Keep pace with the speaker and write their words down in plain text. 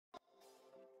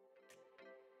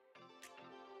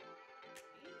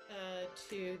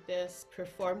to this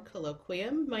PERFORM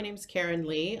Colloquium. My name is Karen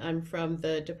Lee. I'm from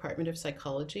the Department of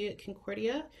Psychology at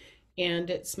Concordia, and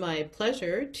it's my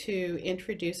pleasure to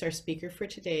introduce our speaker for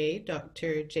today,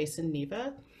 Dr. Jason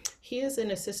Neva. He is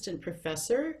an assistant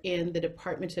professor in the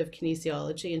Department of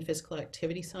Kinesiology and Physical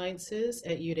Activity Sciences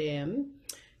at UDM.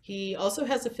 He also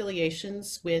has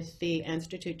affiliations with the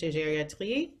Institut de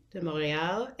Gériatrie de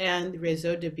Montréal and the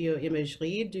Réseau de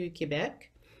Bioimagerie du Québec.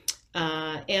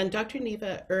 And Dr.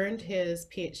 Neva earned his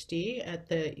PhD at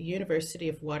the University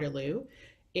of Waterloo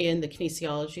in the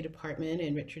Kinesiology department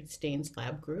in Richard Stain's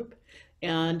lab group.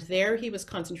 And there he was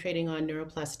concentrating on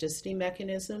neuroplasticity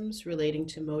mechanisms relating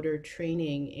to motor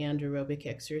training and aerobic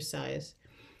exercise.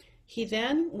 He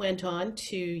then went on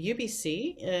to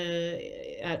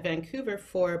UBC at Vancouver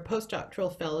for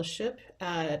postdoctoral fellowship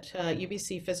at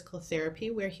UBC Physical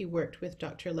Therapy, where he worked with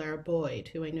Dr. Lara Boyd,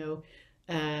 who I know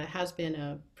has been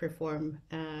a PERFORM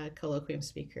Colloquium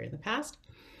speaker in the past.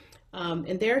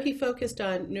 And there he focused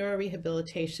on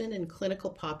neurorehabilitation in clinical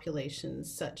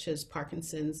populations such as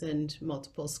Parkinson's and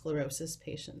multiple sclerosis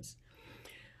patients.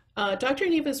 Dr.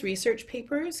 Neva's research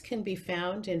papers can be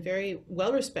found in very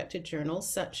well-respected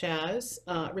journals such as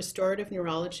Restorative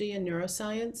Neurology and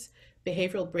Neuroscience,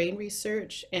 Behavioral Brain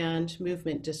Research, and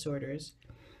Movement Disorders.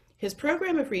 His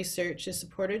program of research is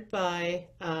supported by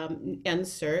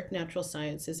NSERC, Natural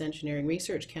Sciences Engineering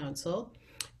Research Council,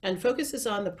 and focuses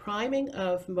on the priming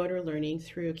of motor learning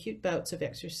through acute bouts of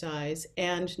exercise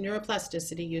and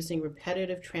neuroplasticity using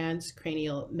repetitive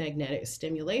transcranial magnetic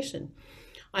stimulation.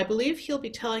 I believe he'll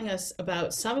be telling us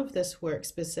about some of this work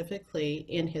specifically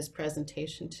in his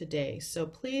presentation today. So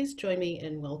please join me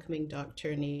in welcoming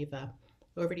Dr. Neva.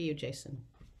 Over to you, Jason.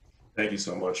 Thank you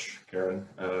so much, Karen.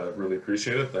 Really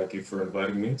appreciate it. Thank you for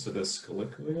inviting me to this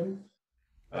colloquium.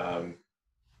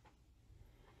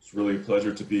 It's really a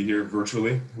pleasure to be here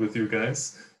virtually with you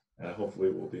guys. Hopefully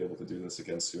we'll be able to do this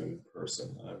again soon in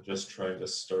person. I'm just trying to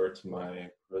start my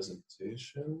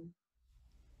presentation.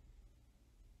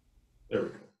 There we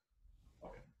go.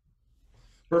 Okay,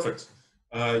 perfect.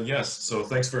 Yes, so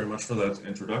thanks very much for that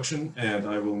introduction, and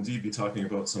I will indeed be talking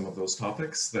about some of those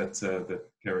topics that, that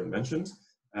Karen mentioned.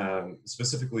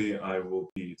 Specifically, I will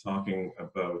be talking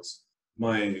about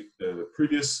my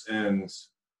previous and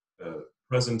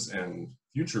present and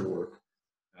future work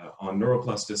on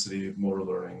neuroplasticity, motor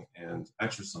learning, and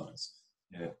exercise,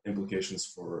 and implications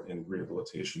for in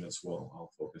rehabilitation as well.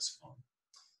 I'll focus on.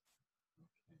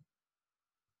 Okay,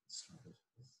 started with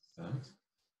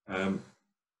that.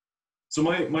 So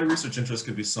my research interest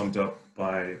could be summed up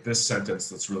by this sentence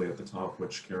that's really at the top,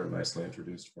 which Karen nicely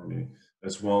introduced for me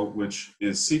as well, which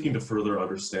is seeking to further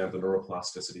understand the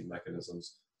neuroplasticity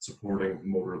mechanisms supporting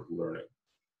motor learning.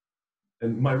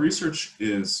 And my research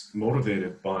is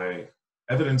motivated by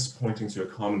evidence pointing to a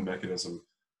common mechanism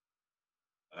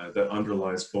that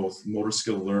underlies both motor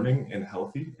skill learning in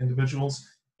healthy individuals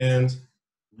and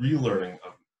relearning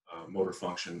of motor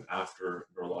function after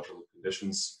neurological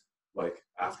conditions like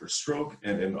after stroke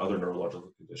and in other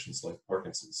neurological conditions like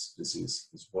Parkinson's disease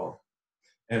as well.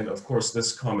 And of course,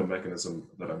 this common mechanism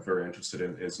that I'm very interested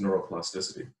in is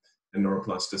neuroplasticity, and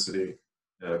neuroplasticity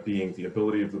being the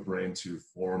ability of the brain to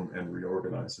form and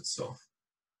reorganize itself.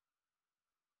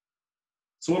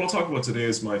 So what I'll talk about today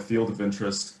is my field of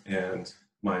interest and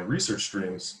my research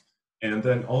streams, and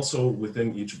then also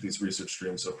within each of these research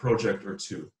streams, a project or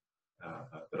two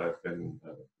that I've been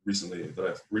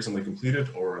recently completed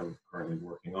or I'm currently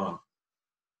working on.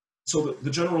 So the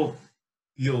general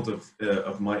field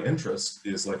of my interest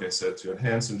is, like I said, to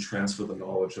enhance and transfer the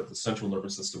knowledge of the central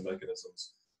nervous system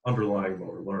mechanisms underlying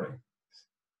motor learning.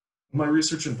 My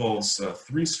research involves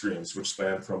three streams which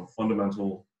span from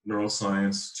fundamental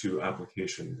neuroscience to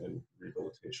application and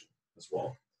rehabilitation as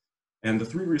well. And the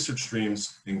three research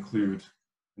streams include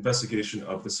investigation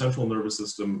of the central nervous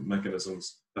system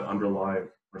mechanisms that underlie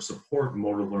or support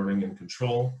motor learning and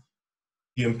control,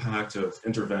 the impact of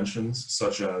interventions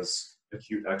such as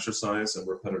acute exercise and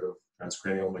repetitive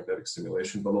transcranial magnetic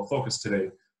stimulation, but I'll focus today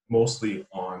mostly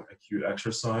on acute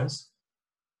exercise.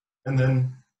 And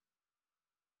then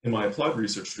in my applied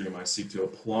research stream, I seek to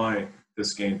apply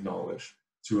this gained knowledge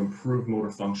to improve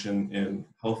motor function in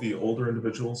healthy older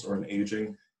individuals or in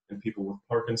aging, in people with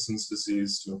Parkinson's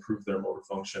disease to improve their motor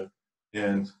function,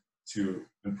 and to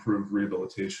improve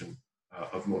rehabilitation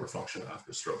of motor function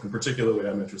after stroke. And particularly,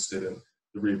 I'm interested in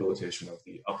the rehabilitation of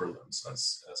the upper limbs,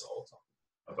 as I'll talk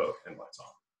about in my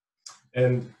talk.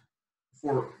 And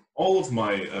for all of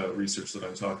my research that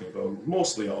I'm talking about,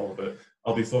 mostly all of it,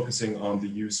 I'll be focusing on the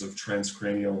use of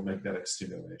transcranial magnetic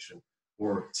stimulation,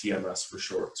 or TMS for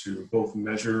short, to both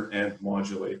measure and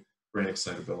modulate brain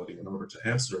excitability in order to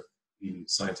answer the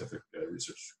scientific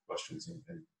research questions in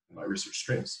my research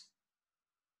streams.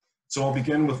 So I'll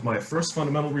begin with my first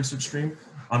fundamental research stream,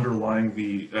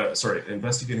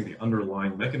 investigating the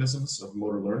underlying mechanisms of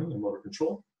motor learning and motor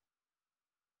control.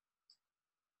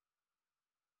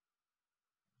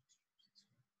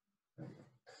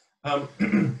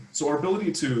 So our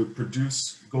ability to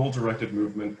produce goal-directed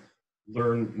movement,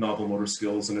 learn novel motor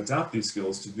skills, and adapt these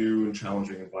skills to new and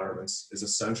challenging environments is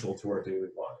essential to our daily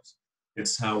lives.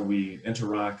 It's how we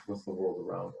interact with the world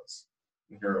around us.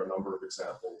 And here are a number of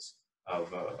examples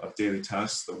of daily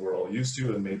tasks that we're all used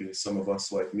to, and maybe some of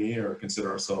us, like me, or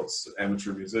consider ourselves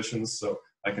amateur musicians, so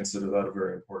I consider that a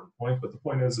very important point. But the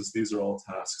point is these are all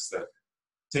tasks that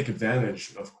take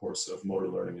advantage, of course, of motor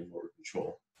learning and motor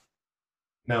control.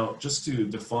 Now, just to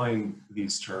define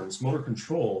these terms, motor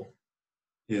control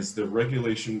is the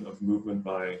regulation of movement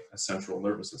by a central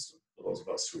nervous system, for those of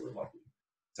us who are lucky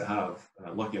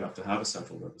enough to have a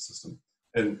central nervous system.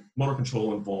 And motor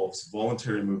control involves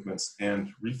voluntary movements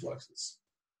and reflexes.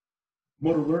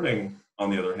 Motor learning,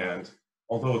 on the other hand,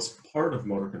 although it's part of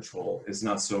motor control, is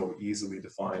not so easily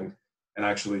defined. And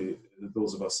actually,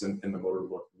 those of us in the motor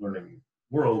learning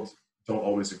world don't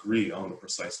always agree on the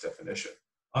precise definition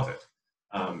of it.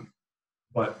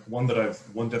 But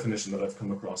one definition that I've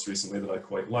come across recently that I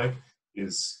quite like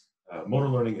is motor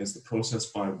learning is the process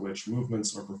by which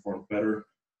movements are performed better,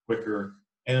 quicker,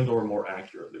 and or more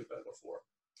accurately than before.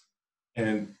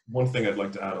 And one thing I'd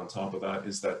like to add on top of that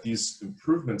is that these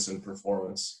improvements in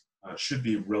performance should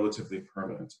be relatively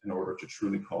permanent in order to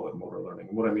truly call it motor learning.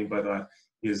 And what I mean by that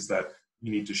is that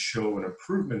you need to show an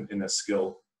improvement in a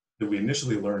skill that we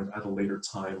initially learned at a later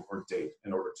time or date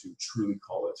in order to truly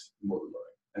call it motor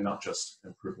learning, and not just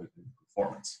improvement in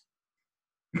performance.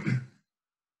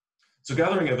 So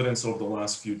gathering evidence over the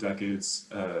last few decades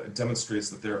demonstrates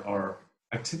that there are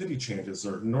activity changes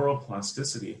or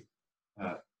neuroplasticity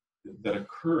that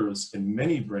occurs in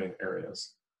many brain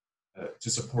areas to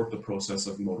support the process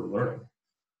of motor learning.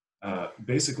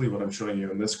 Basically, what I'm showing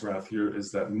you in this graph here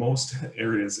is that most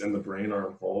areas in the brain are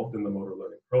involved in the motor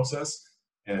learning process.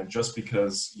 And just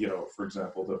because, for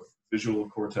example, the visual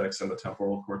cortex and the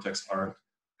temporal cortex aren't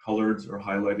colored or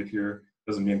highlighted here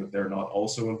doesn't mean that they're not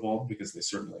also involved, because they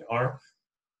certainly are.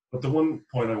 But the one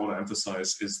point I want to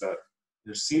emphasize is that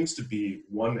there seems to be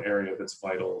one area that's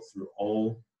vital through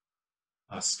all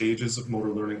stages of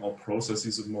motor learning, all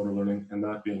processes of motor learning, and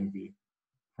that being the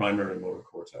primary motor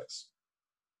cortex.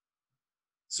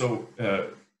 So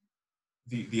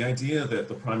the idea that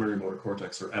the primary motor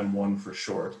cortex, or M1 for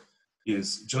short,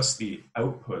 is just the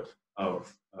output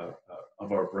of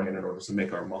our brain in order to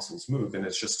make our muscles move, and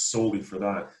it's just solely for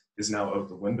that, is now out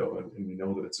the window, and we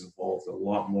know that it's involved a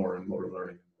lot more in motor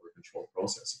learning and motor control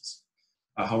processes.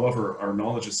 However, our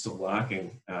knowledge is still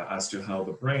lacking as to how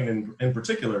the brain, in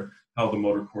particular, how the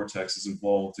motor cortex is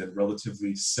involved in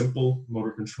relatively simple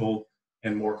motor control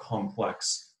and more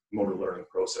complex motor learning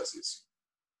processes.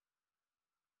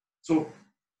 So,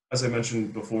 as I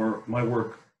mentioned before, my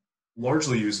work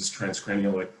largely uses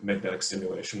transcranial magnetic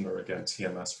stimulation, or again,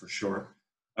 TMS for short,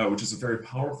 which is a very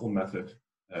powerful method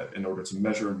in order to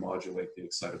measure and modulate the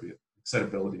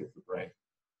excitability of the brain.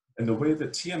 And the way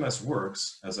that TMS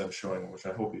works, as I'm showing, which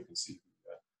I hope you can see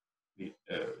the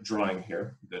drawing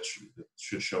here that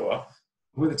should show up,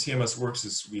 the way that TMS works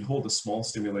is we hold a small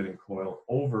stimulating coil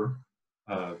over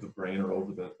the brain, or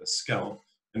over the scalp,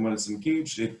 and when it's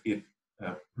engaged, it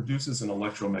produces an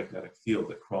electromagnetic field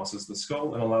that crosses the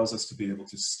skull and allows us to be able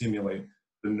to stimulate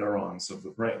the neurons of the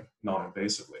brain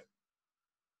non-invasively.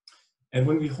 And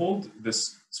when we hold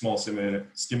this small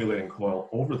stimulating coil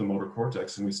over the motor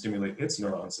cortex and we stimulate its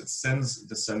neurons, it sends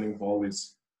descending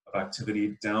volleys of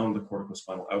activity down the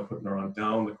corticospinal output neuron,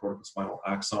 down the corticospinal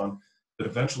axon, that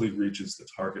eventually reaches the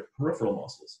target peripheral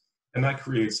muscles. And that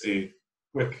creates a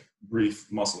quick,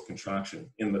 brief muscle contraction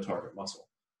in the target muscle.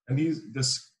 And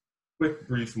this quick,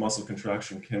 brief muscle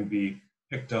contraction can be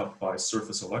picked up by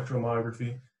surface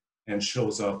electromyography and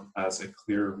shows up as a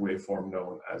clear waveform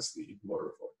known as the motor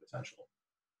evoked potential.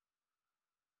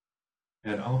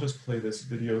 And I'll just play this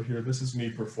video here. This is me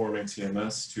performing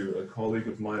TMS to a colleague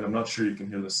of mine. I'm not sure you can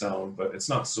hear the sound, but it's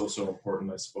not so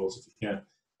important, I suppose, if you can't.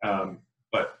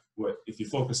 If you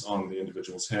focus on the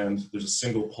individual's hand, there's a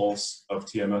single pulse of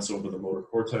TMS over the motor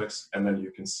cortex, and then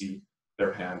you can see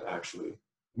their hand actually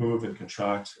move and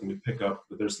contract, and we pick up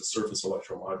that there's the surface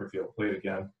electromyography. I'll play it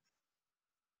again.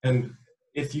 And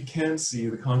if you can see,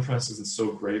 the contrast isn't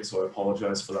so great, so I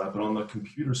apologize for that, but on the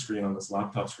computer screen, on this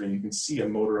laptop screen, you can see a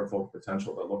motor evoked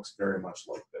potential that looks very much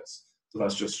like this. So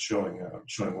that's just showing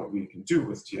what we can do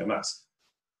with TMS.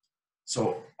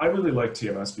 So I really like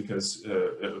TMS because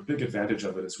a big advantage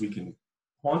of it is we can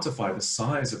quantify the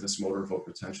size of this motor evoked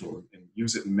potential and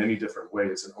use it in many different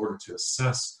ways in order to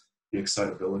assess the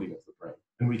excitability of the brain.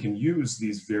 And we can use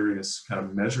these various kind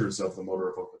of measures of the motor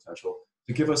evoked potential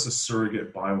to give us a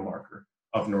surrogate biomarker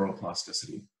of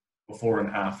neuroplasticity before and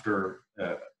after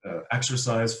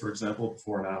exercise, for example,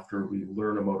 before and after we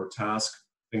learn a motor task,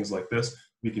 things like this.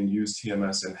 We can use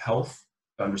TMS in health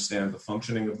to understand the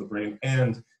functioning of the brain,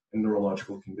 and in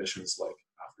neurological conditions like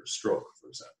after stroke, for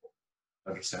example,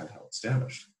 to understand how it's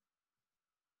damaged.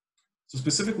 So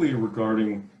specifically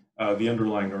regarding the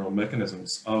underlying neural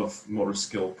mechanisms of motor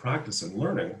skill practice and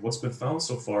learning, what's been found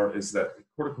so far is that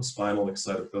corticospinal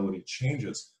excitability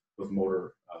changes with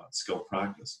motor skill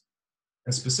practice.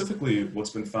 And specifically,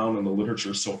 what's been found in the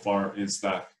literature so far is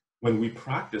that when we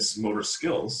practice motor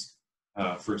skills,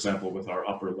 for example, with our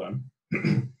upper limb,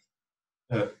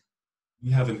 we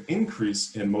have an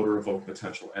increase in motor evoked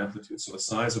potential amplitude. So the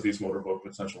size of these motor evoked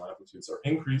potential amplitudes are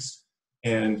increased,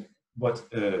 and what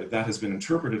that has been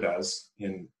interpreted as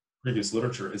in previous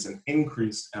literature is an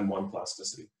increased M1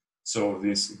 plasticity. So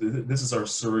this is our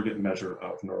surrogate measure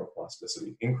of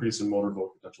neuroplasticity. Increase in motor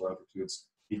evoked potential amplitudes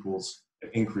equals an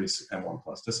increase in M1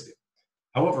 plasticity.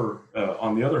 However,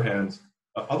 on the other hand,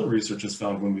 other research has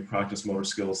found when we practice motor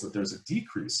skills that there's a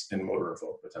decrease in motor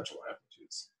evoked potential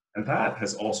amplitudes. And that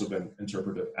has also been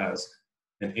interpreted as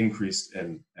an increase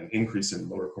in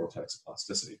motor cortex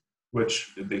plasticity,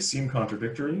 which they seem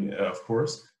contradictory, of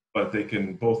course, but they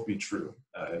can both be true,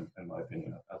 in my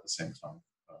opinion, at the same time,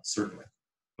 certainly.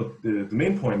 But the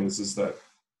main point is that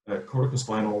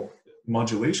corticospinal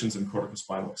modulations in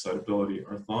corticospinal excitability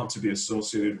are thought to be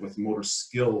associated with motor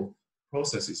skill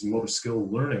processes, motor skill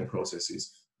learning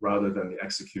processes, rather than the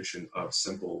execution of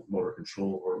simple motor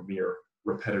control or mere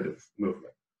repetitive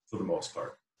movement for the most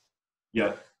part.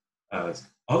 Yet,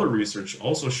 other research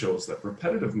also shows that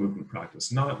repetitive movement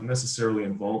practice, not necessarily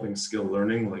involving skill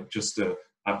learning, like just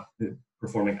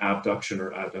performing abduction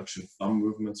or adduction thumb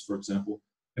movements, for example,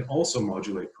 can also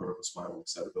modulate corticospinal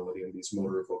excitability and these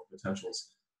motor evoked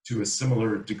potentials to a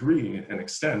similar degree and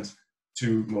extent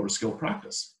to motor skill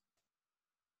practice.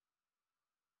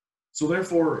 So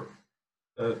therefore,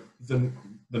 the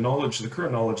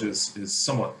current knowledge is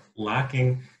somewhat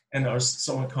lacking and are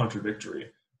somewhat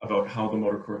contradictory about how the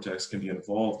motor cortex can be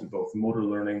involved in both motor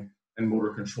learning and motor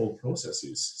control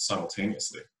processes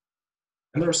simultaneously.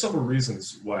 And there are several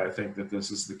reasons why I think that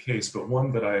this is the case, but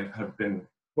one that I have been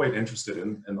quite interested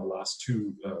in the last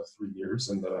 2-3 years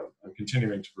and that I'm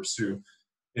continuing to pursue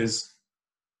is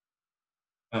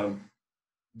the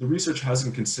research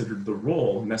hasn't considered the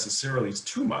role necessarily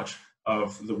too much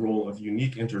of the role of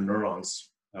unique interneurons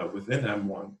within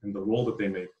M1 and the role that they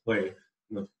may play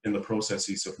in the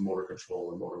processes of motor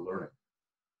control and motor learning.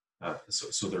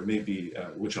 So there may be,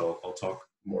 which I'll talk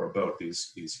more about,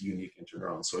 these unique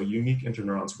interneurons. So unique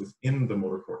interneurons within the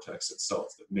motor cortex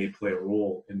itself that may play a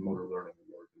role in motor learning and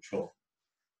motor control.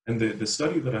 And the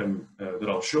study that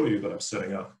I'll show you that I'm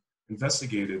setting up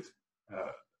investigated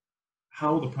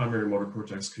how the primary motor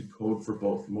cortex could code for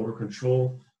both motor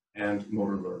control and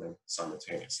motor learning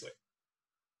simultaneously.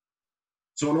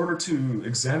 So in order to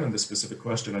examine this specific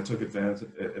question, I took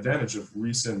advantage of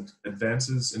recent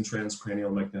advances in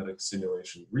transcranial magnetic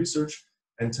stimulation research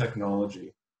and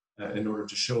technology in order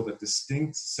to show that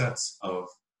distinct sets of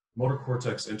motor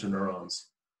cortex interneurons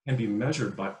can be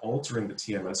measured by altering the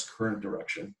TMS current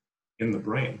direction in the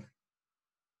brain.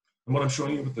 And what I'm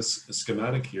showing you with this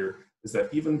schematic here is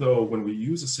that even though when we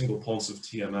use a single pulse of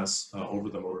TMS over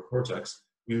the motor cortex,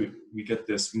 we get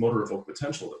this motor evoked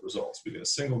potential that results. We get a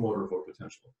single motor evoked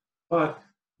potential, but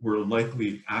we're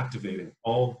likely activating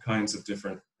all kinds of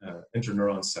different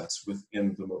interneuron sets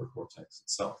within the motor cortex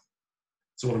itself.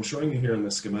 So what I'm showing you here in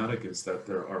this schematic is that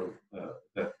there are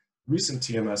that recent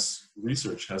TMS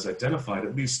research has identified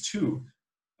at least 2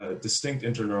 distinct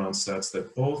interneuron sets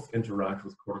that both interact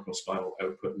with corticospinal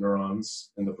output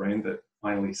neurons in the brain that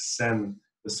finally send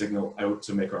the signal out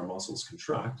to make our muscles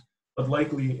contract, but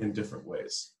likely in different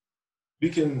ways. We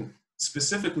can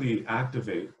specifically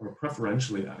activate, or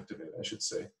preferentially activate, I should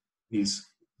say, this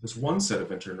one set of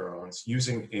interneurons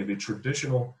using the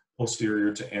traditional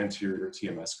posterior to anterior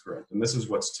TMS current. And this is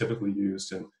what's typically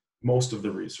used in most of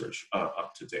the research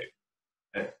up to date.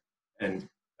 And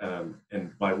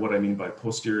by what I mean by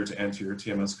posterior to anterior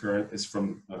TMS current is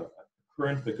from a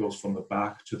current that goes from the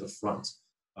back to the front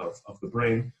of the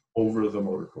brain over the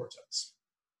motor cortex.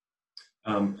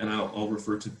 And I'll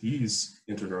refer to these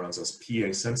interneurons as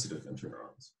PA-sensitive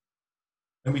interneurons.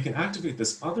 And we can activate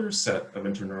this other set of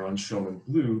interneurons shown in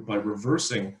blue by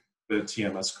reversing the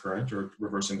TMS current, or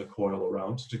reversing the coil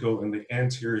around to go in the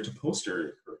anterior to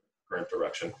posterior current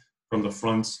direction from the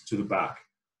front to the back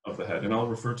of the head, and I'll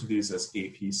refer to these as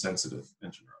AP-sensitive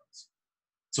interneurons.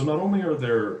 So not only are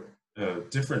there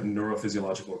different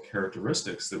neurophysiological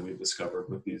characteristics that we've discovered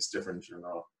with these different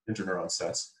interneuron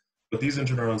sets, but these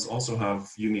interneurons also have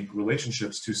unique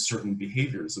relationships to certain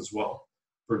behaviors as well.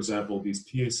 For example, these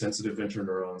PA-sensitive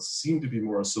interneurons seem to be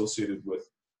more associated with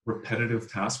repetitive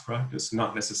task practice,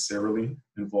 not necessarily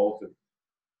involved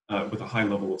with a high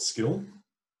level of skill.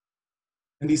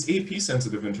 And these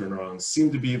AP-sensitive interneurons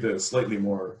seem to be the slightly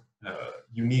more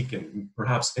unique and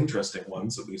perhaps interesting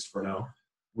ones, at least for now,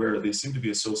 where they seem to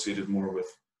be associated more with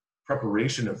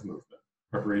preparation of movement,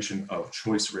 preparation of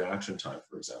choice reaction time,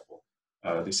 for example.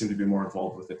 They seem to be more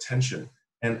involved with attention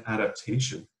and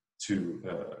adaptation to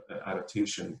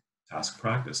adaptation task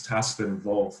practice, tasks that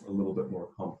involve a little bit more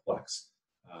complex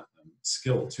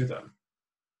skill to them.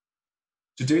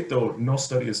 To date, though, no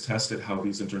study has tested how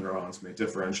these interneurons may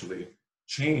differentially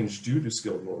change due to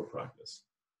skilled motor practice.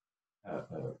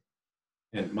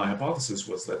 And my hypothesis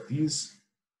was that these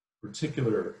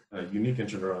particular unique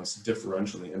interneurons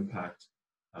differentially impact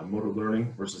motor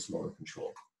learning versus motor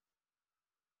control.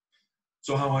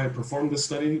 So how I performed this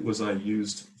study was I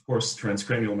used, of course,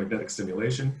 transcranial magnetic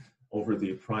stimulation over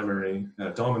the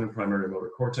dominant primary motor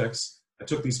cortex. I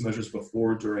took these measures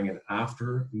before, during, and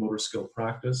after motor skill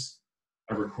practice.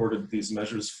 I recorded these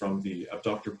measures from the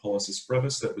abductor pollicis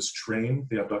brevis that was trained.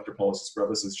 The abductor pollicis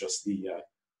brevis is just the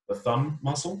thumb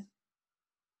muscle.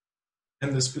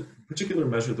 And this particular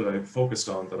measure that I focused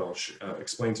on that I'll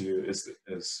explain to you is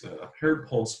a paired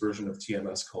pulse version of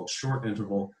TMS called short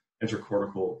interval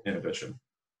intercortical inhibition.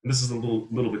 And this is a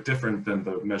little bit different than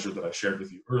the measure that I shared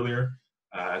with you earlier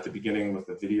at the beginning with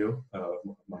the video of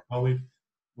my colleague.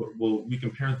 We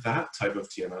compare that type of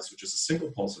TMS, which is a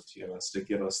single pulse of TMS, to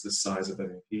give us this size of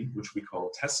MEP, which we call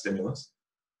test stimulus.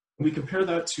 And we compare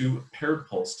that to paired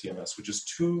pulse TMS, which is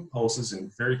two pulses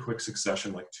in very quick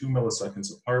succession, like 2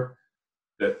 milliseconds apart,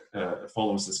 that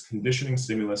follows this conditioning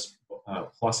stimulus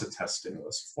plus a test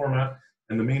stimulus format.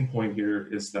 And the main point here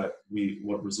is that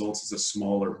what results is a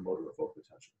smaller motor evoked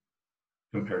potential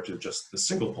compared to just the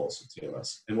single pulse of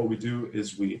TMS. And what we do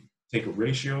is we take a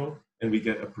ratio and we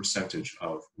get a percentage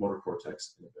of motor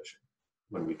cortex inhibition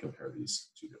when we compare these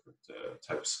two different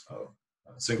types of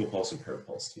single pulse and paired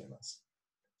pulse TMS.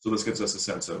 So this gives us a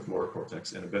sense of motor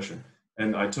cortex inhibition.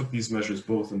 And I took these measures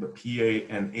both in the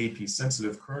PA and AP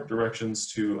sensitive current directions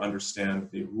to understand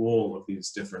the role of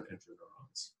these different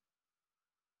interneurons.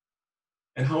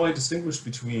 And how I distinguished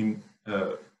between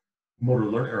motor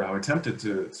learning, or how I attempted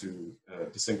to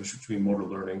distinguish between motor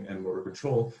learning and motor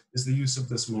control, is the use of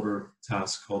this motor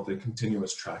task called the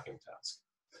continuous tracking task.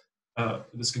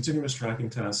 This continuous tracking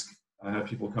task, I had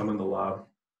people come in the lab,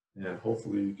 and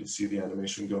hopefully you can see the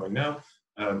animation going now.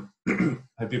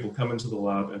 Had people come into the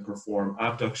lab and perform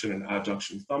abduction and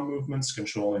adduction thumb movements,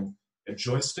 controlling a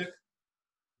joystick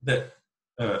that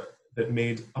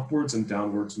made upwards and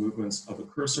downwards movements of a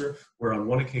cursor, where on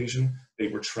one occasion they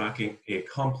were tracking a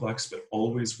complex but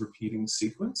always repeating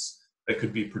sequence that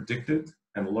could be predicted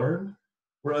and learned,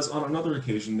 whereas on another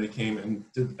occasion they came and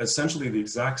did essentially the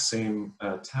exact same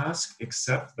task,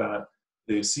 except that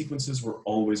the sequences were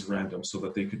always random so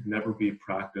that they could never be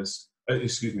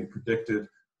predicted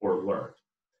or learned.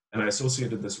 And I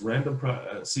associated this random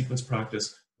sequence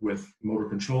practice with motor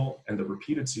control and the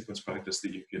repeated sequence practice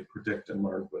that you could predict and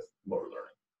learn with motor learning.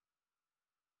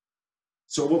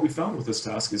 So what we found with this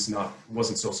task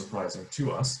wasn't so surprising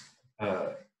to us.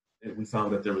 We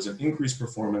found that there was an increased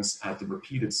performance at the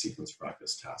repeated sequence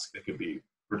practice task that could be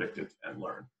predicted and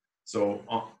learned. So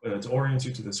to orient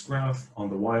you to this graph, on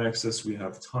the y-axis we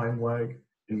have time lag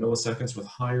in milliseconds, with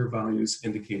higher values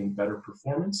indicating better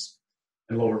performance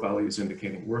and lower values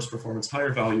indicating worse performance.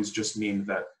 Higher values just mean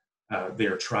that they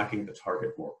are tracking the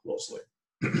target more closely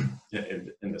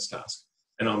in this task.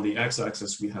 And on the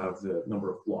x-axis, we have the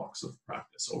number of blocks of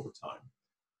practice over time.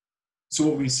 So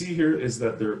what we see here is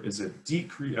that there is an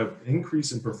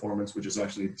increase in performance, which is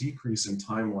actually a decrease in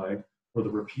time lag for the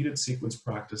repeated sequence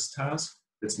practice task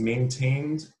that's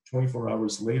maintained 24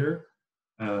 hours later,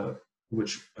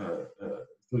 which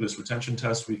through this retention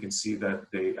test, we can see that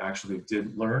they actually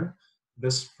did learn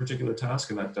this particular task,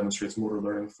 and that demonstrates motor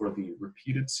learning for the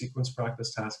repeated sequence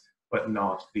practice task, but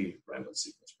not the random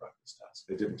sequence practice task.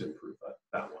 They didn't improve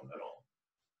that one at all.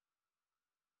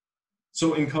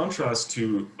 So in contrast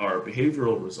to our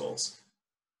behavioral results,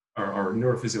 our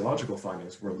neurophysiological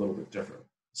findings were a little bit different.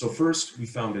 So first, we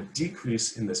found a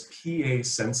decrease in this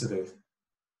PA-sensitive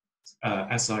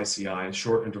SICI,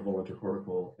 short interval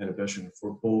intercortical inhibition,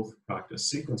 for both practice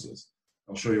sequences.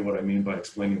 I'll show you what I mean by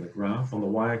explaining the graph. On the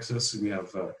y-axis, we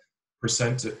have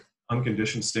percent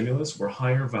unconditioned stimulus, where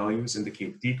higher values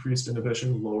indicate decreased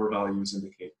inhibition, lower values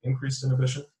indicate increased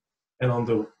inhibition. And on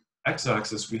the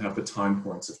x-axis, we have the time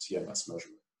points of TMS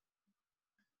measurement.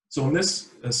 So in this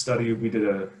study, we did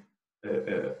a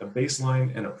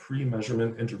baseline and a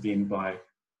pre-measurement intervened by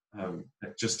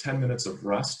just 10 minutes of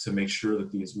rest to make sure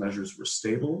that these measures were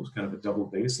stable. It was kind of a double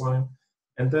baseline.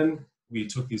 And then we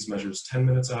took these measures 10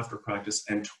 minutes after practice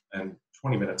and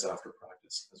 20 minutes after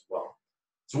practice as well.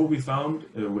 So what we found,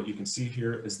 what you can see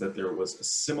here, is that there was a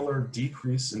similar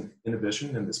decrease in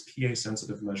inhibition in this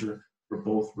PA-sensitive measure for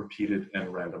both repeated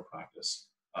and random practice,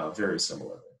 very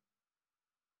similarly.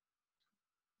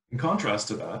 In contrast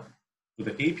to that, for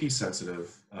the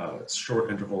AP-sensitive short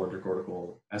interval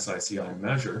intercortical SICI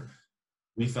measure,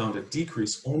 we found a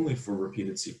decrease only for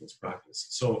repeated sequence practice.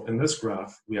 So in this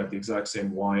graph, we have the exact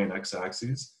same Y and X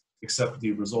axes, except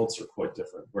the results are quite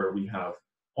different, where we have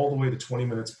all the way to 20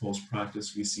 minutes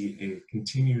post-practice, we see a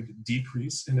continued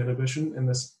decrease in inhibition in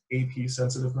this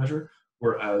AP-sensitive measure,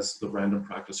 whereas the random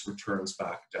practice returns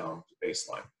back down to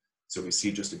baseline. So we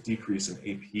see just a decrease in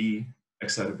AP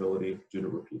excitability due to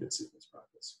repeated sequence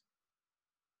practice.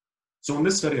 So in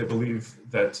this study, I believe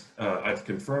that I've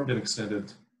confirmed and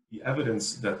extended the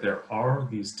evidence that there are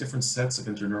these different sets of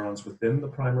interneurons within the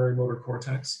primary motor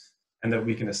cortex, and that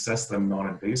we can assess them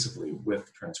non-invasively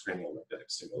with transcranial magnetic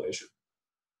stimulation.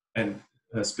 And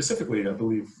specifically, I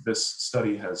believe this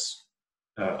study has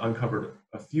uncovered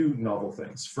a few novel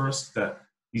things. First, that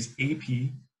these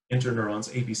AP interneurons,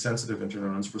 AP-sensitive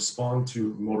interneurons, respond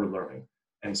to motor learning,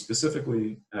 and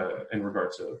specifically in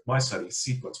regard to my study,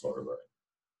 sequence motor learning.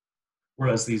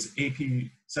 Whereas these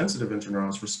AP-sensitive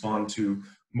interneurons respond to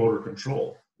motor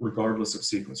control, regardless of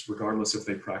sequence, regardless if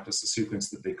they practice the sequence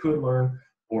that they could learn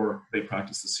or they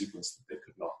practice the sequence that they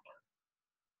could not learn.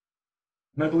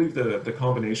 And I believe the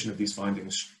combination of these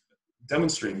findings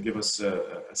demonstrate and give us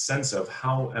a sense of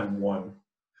how M1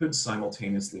 could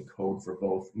simultaneously code for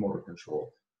both motor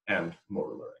control and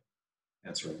motor learning,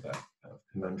 answering that kind of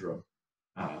conundrum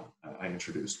I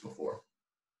introduced before.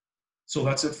 So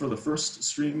that's it for the first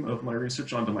stream of my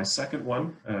research. On to my second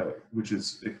one, which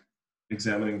is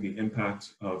examining the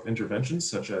impact of interventions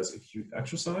such as acute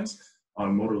exercise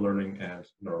on motor learning and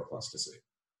neuroplasticity.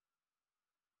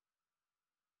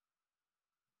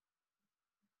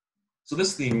 So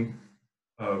this theme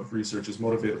of research is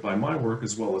motivated by my work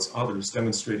as well as others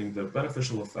demonstrating the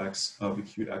beneficial effects of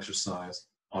acute exercise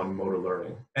on motor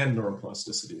learning and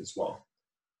neuroplasticity as well.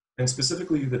 And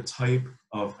specifically the type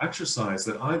of exercise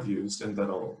that I've used and that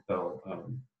I'll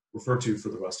refer to for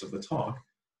the rest of the talk,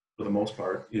 for the most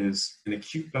part, is an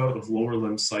acute bout of lower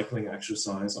limb cycling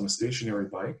exercise on a stationary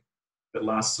bike that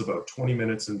lasts about 20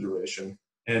 minutes in duration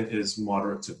and is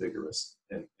moderate to vigorous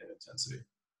in intensity.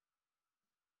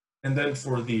 And then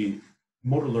for the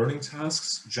motor learning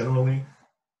tasks, generally,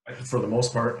 for the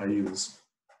most part, I use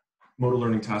motor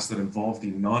learning tasks that involve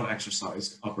the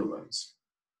non-exercised upper limbs.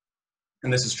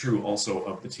 And this is true also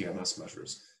of the TMS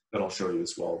measures that I'll show you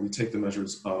as well. We take the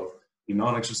measures of the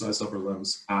non-exercised upper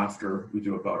limbs after we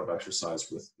do a bout of exercise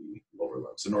with the lower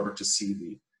limbs in order to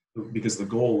see because the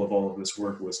goal of all of this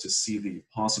work was to see the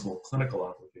possible clinical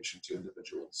application to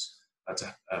individuals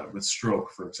with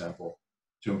stroke, for example,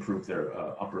 to improve their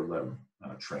upper limb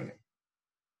training.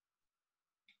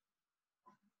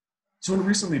 So in a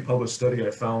recently published study, I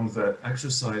found that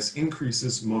exercise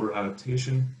increases motor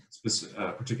adaptation,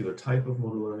 a particular type of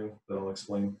motor learning that I'll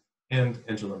explain, and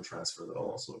interlimb transfer that I'll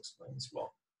also explain as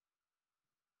well.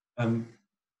 And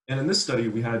in this study,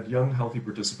 we had young, healthy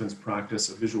participants practice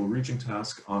a visual reaching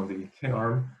task on the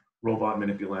KinArm robot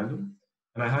manipulandum.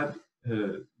 And I had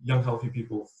young, healthy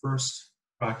people first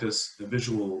practice a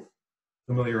visual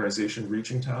familiarization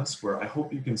reaching task, where I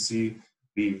hope you can see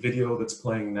the video that's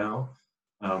playing now,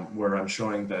 where I'm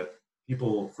showing that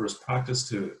people first practice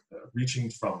to reaching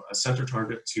from a center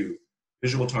target to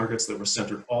visual targets that were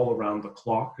centered all around the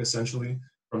clock, essentially,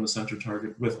 from the center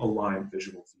target with aligned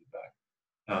visual feedback.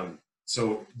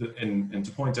 And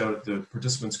to point out, the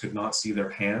participants could not see their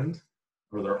hand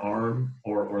or their arm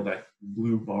or that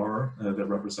blue bar that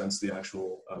represents the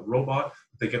actual robot.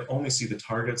 They could only see the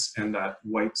targets and that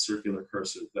white circular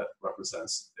cursor that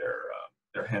represents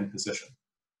their hand position.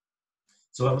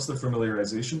 So that was the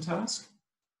familiarization task.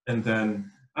 And then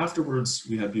afterwards,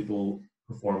 we had people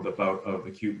perform a bout of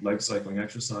acute leg cycling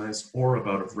exercise or a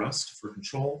bout of rest for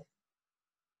control.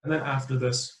 And then after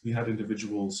this, we had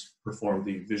individuals perform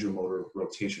the visuomotor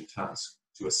rotation task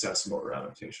to assess motor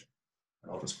adaptation.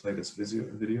 And I'll just play this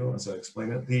video as I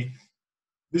explain it. The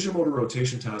visuomotor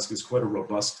rotation task is quite a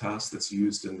robust task that's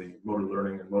used in the motor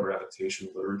learning and motor adaptation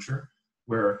literature,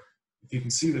 where if you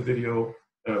can see the video,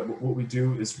 what we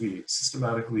do is we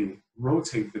systematically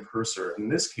rotate the cursor. In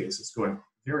this case, it's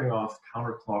veering off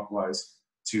counterclockwise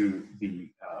to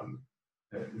the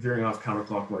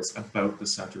about the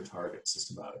center target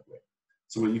systematically.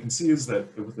 So what you can see is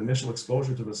that with initial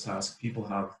exposure to this task, people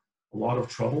have a lot of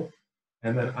trouble.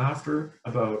 And then after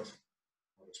about,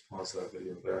 I'll just pause that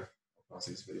video there. I'll pause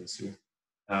these videos too.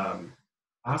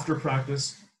 After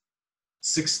practice,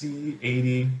 60,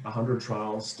 80, 100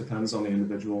 trials, depends on the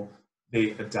individual,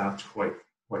 they adapt quite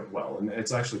well. And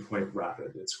it's actually quite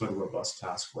rapid. It's quite a robust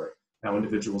task where now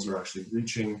individuals are actually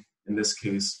reaching, in this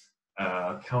case,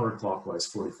 counterclockwise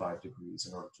 45 degrees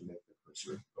in order to make the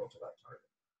cursor go to that target.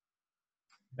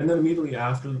 And then immediately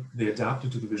after they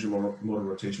adapted to the visual motor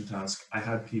rotation task, I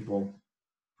had people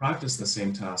practice the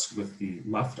same task with the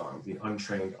left arm, the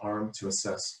untrained arm, to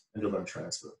assess interlimb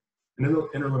transfer. And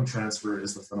interlimb transfer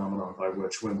is the phenomenon by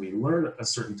which when we learn a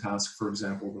certain task, for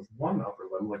example, with one upper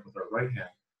limb, like with our right hand,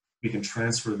 we can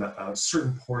transfer a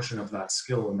certain portion of that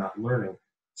skill and that learning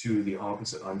to the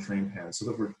opposite untrained hand, so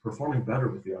that we're performing better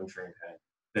with the untrained hand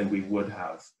than we would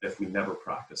have if we never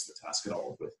practiced the task at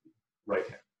all with the right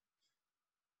hand.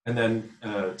 And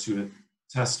then to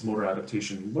test motor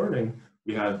adaptation learning,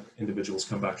 we had individuals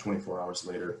come back 24 hours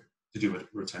later to do a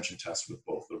retention test with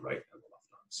both the right and the left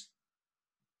arms.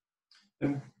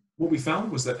 And what we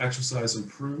found was that exercise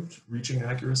improved reaching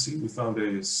accuracy. We found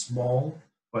a small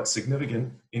but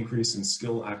significant increase in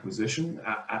skill acquisition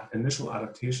at initial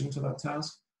adaptation to that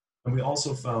task. And we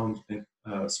also found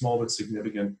a small but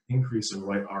significant increase in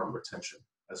right arm retention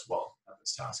as well at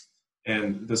this task.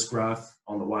 And this graph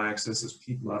on the y-axis is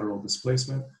peak lateral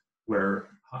displacement, where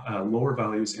lower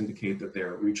values indicate that they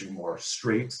are reaching more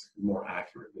straight, more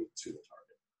accurately to the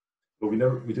target. But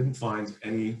we didn't find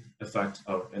any effect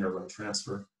of interlimb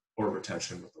transfer or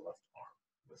retention with the left arm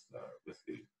with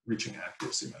the reaching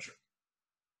accuracy measure.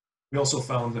 We also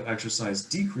found that exercise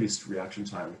decreased reaction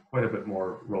time quite a bit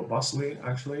more robustly,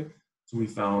 actually. So we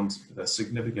found the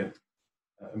significant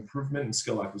improvement in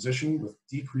skill acquisition with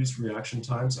decreased reaction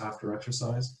times after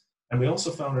exercise. And we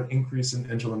also found an increase in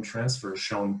interlimb transfer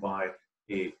shown by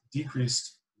a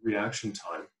decreased reaction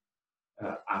time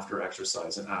after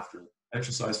exercise and after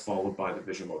exercise followed by the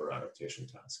visual motor adaptation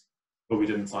task. But we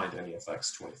didn't find any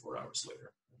effects 24 hours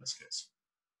later in this case.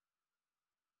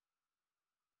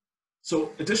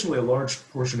 So additionally, a large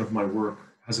portion of my work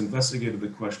has investigated the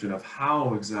question of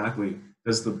how exactly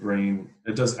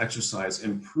does exercise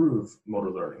improve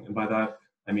motor learning? And by that,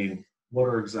 I mean, what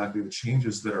are exactly the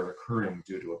changes that are occurring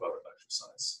due to a bout of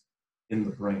exercise in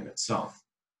the brain itself?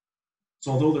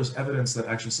 So although there's evidence that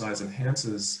exercise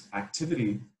enhances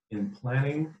activity in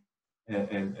planning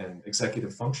and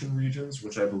executive function regions,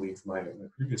 which I believe my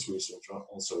previous research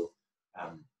also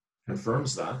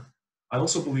confirms that, I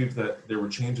also believe that there were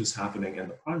changes happening in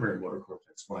the primary motor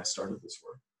cortex when I started this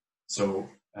work. So,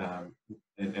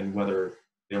 and whether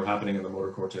they were happening in the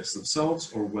motor cortex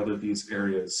themselves or whether these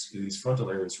frontal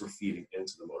areas were feeding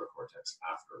into the motor cortex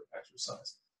after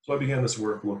exercise. So I began this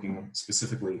work looking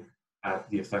specifically at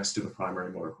the effects to the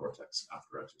primary motor cortex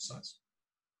after exercise.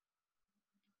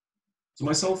 So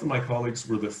myself and my colleagues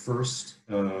were the first,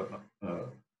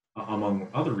 among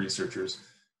other researchers,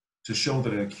 to show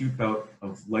that an acute bout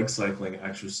of leg cycling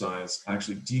exercise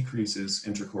actually decreases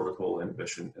intracortical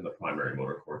inhibition in the primary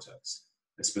motor cortex,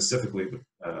 and specifically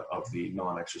of the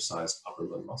non-exercised upper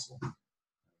limb muscle.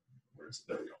 Where is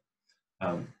it? There we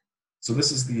go. So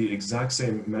this is the exact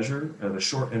same measure, the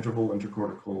short interval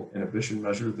intracortical inhibition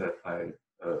measure that I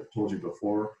told you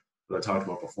before, that I talked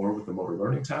about before with the motor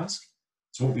learning task.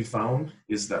 So what we found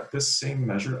is that this same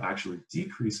measure actually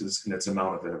decreases in its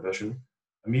amount of inhibition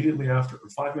immediately after,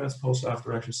 5 minutes post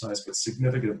after exercise, but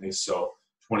significantly so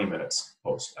 20 minutes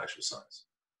post exercise.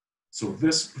 So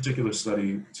this particular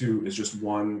study too is just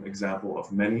one example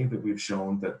of many that we've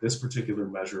shown that this particular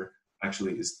measure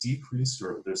actually is decreased,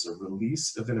 or there's a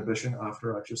release of inhibition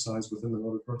after exercise within the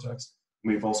motor cortex.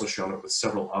 And we've also shown it with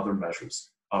several other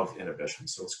measures of inhibition.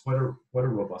 So it's quite a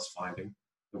robust finding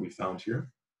that we found here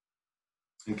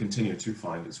and continue to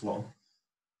find as well.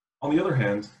 On the other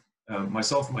hand,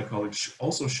 myself and my colleagues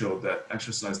also showed that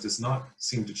exercise does not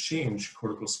seem to change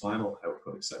corticospinal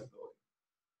output excitability.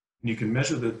 And you can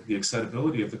measure the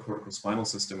excitability of the corticospinal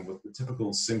system with the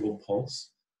typical single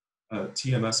pulse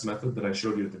TMS method that I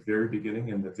showed you at the very beginning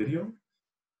in the video.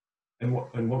 And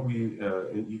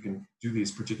you can do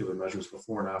these particular measures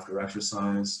before and after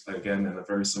exercise, again, in a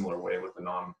very similar way with the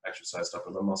non-exercised upper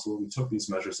limb muscle. We took these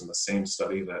measures in the same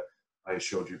study that I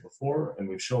showed you before, and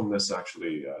we've shown this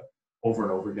actually over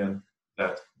and over again,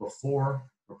 that before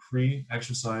or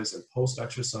pre-exercise and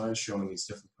post-exercise, shown in these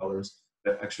different colors,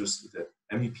 that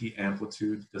MEP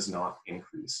amplitude does not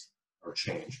increase or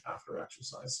change after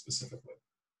exercise specifically.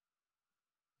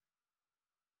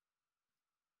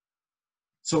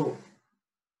 So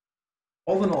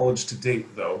all the knowledge to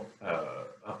date, though,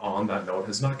 on that note,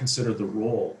 has not considered the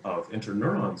role of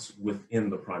interneurons within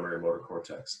the primary motor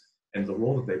cortex and the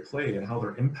role that they play and how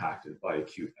they're impacted by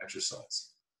acute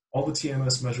exercise. All the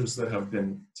TMS measures that have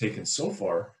been taken so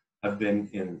far have been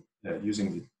in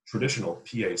using the traditional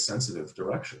PA-sensitive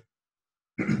direction.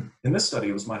 In this study,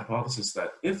 it was my hypothesis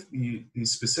that if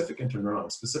these specific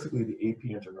interneurons, specifically the AP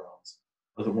interneurons,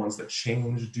 are the ones that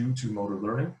change due to motor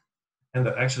learning, and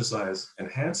that exercise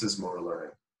enhances motor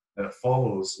learning, then it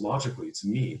follows logically to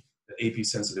me that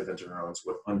AP-sensitive interneurons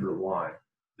would underlie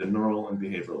the neural and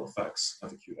behavioral effects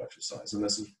of acute exercise. And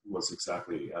this was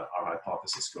exactly our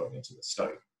hypothesis going into the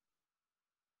study.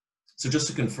 So just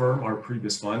to confirm our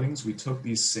previous findings, we took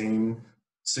these same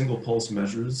single pulse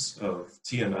measures of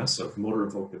TMS, of motor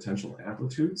evoked potential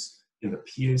amplitudes, in the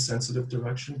PA-sensitive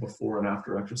direction before and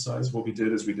after exercise. What we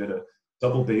did is we did a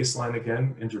double baseline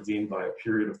again, intervened by a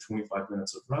period of 25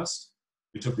 minutes of rest.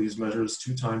 We took these measures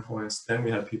 2 time points, then we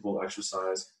had people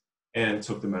exercise and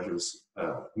took the measures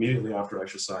immediately after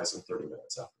exercise and 30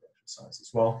 minutes after exercise as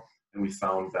well. And we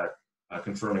found that,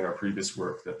 confirming our previous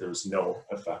work, that there's no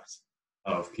effect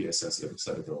of PA-sensitive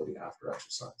excitability after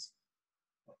exercise.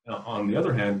 Now, on the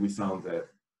other hand, we found that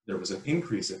there was an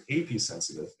increase in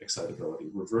AP-sensitive excitability,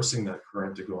 reversing that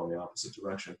current to go in the opposite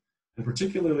direction. And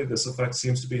particularly, this effect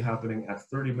seems to be happening at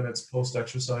 30 minutes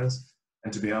post-exercise.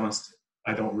 And to be honest,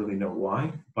 I don't really know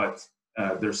why, but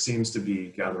there seems to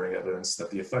be gathering evidence that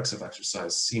the effects of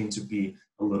exercise seem to be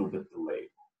a little bit delayed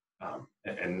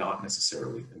and not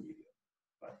necessarily immediate,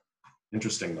 but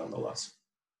interesting nonetheless.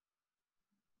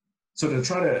 So to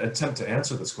try to attempt to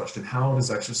answer this question, how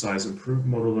does exercise improve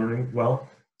motor learning? Well,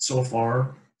 so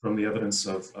far from the evidence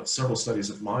of several studies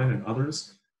of mine and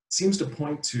others, it seems to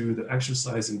point to that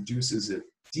exercise induces a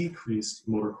decreased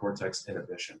motor cortex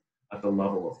inhibition at the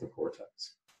level of the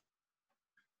cortex.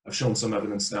 I've shown some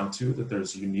evidence now too that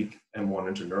there's unique M1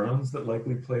 interneurons that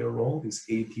likely play a role, these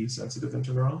AP-sensitive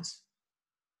interneurons.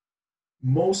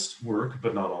 Most work,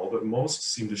 but not all, but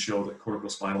most seem to show that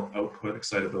corticospinal output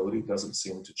excitability doesn't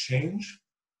seem to change,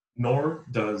 nor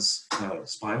does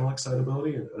spinal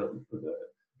excitability, the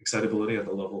excitability at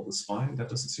the level of the spine, that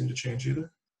doesn't seem to change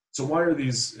either. So why are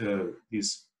these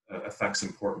effects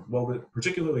important? Well,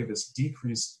 particularly this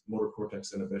decreased motor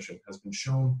cortex inhibition has been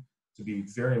shown to be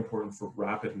very important for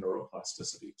rapid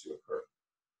neuroplasticity to occur.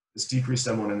 This decreased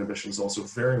M1 inhibition is also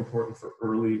very important for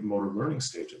early motor learning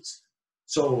stages.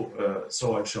 So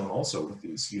I've shown also with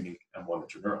these unique M1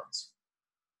 interneurons.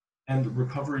 And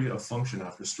recovery of function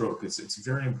after stroke, it's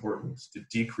very important to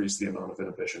decrease the amount of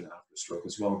inhibition after stroke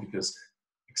as well, because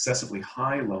excessively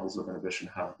high levels of inhibition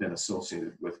have been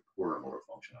associated with poorer motor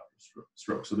function after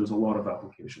stroke. So there's a lot of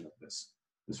application of this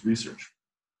research,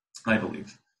 I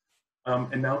believe.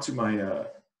 And now to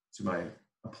my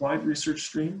applied research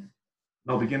stream.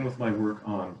 I'll begin with my work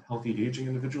on healthy aging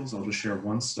individuals. I'll just share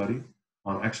one study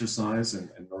on exercise and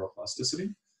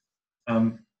neuroplasticity.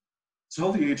 So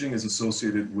healthy aging is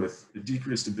associated with a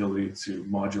decreased ability to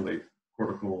modulate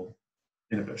cortical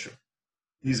inhibition.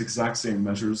 These exact same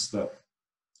measures that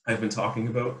I've been talking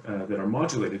about that are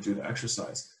modulated due to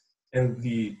exercise. And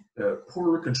the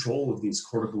poorer control of these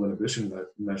cortical inhibition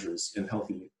measures in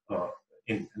healthy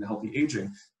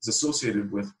aging is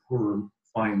associated with poorer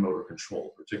fine motor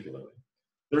control, particularly.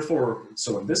 Therefore,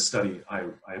 so in this study, I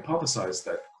hypothesized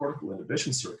that cortical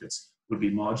inhibition circuits would be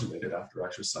modulated after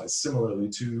exercise similarly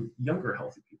to younger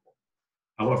healthy people.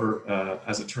 However,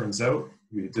 as it turns out,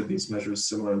 we did these measures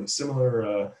similar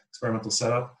experimental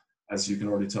setup. As you can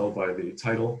already tell by the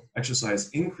title, exercise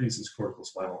increases cortical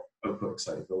spinal output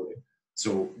excitability.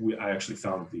 So I actually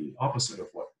found the opposite of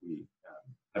what we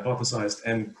hypothesized,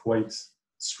 and quite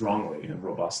strongly and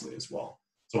robustly as well.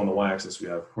 So on the y-axis, we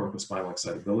have corticospinal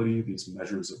excitability, these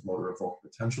measures of motor evoked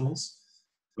potentials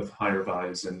with higher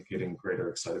values indicating greater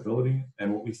excitability.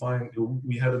 And what we find,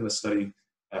 we had in the study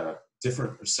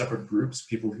different or separate groups,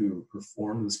 people who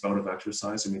performed this bout of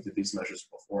exercise, and we did these measures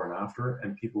before and after,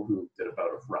 and people who did a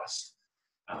bout of rest.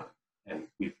 And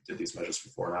we did these measures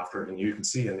before and after, and you can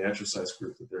see in the exercise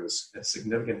group that there's a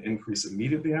significant increase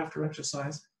immediately after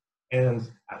exercise and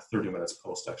at 30 minutes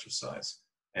post-exercise,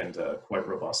 and quite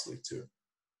robustly too.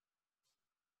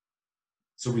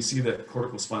 So we see that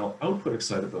corticospinal output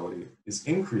excitability is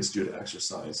increased due to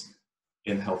exercise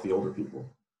in healthy older people.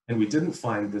 And we didn't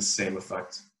find this same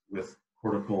effect with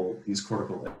these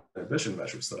cortical inhibition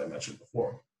measures that I mentioned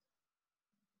before.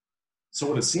 So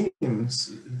what it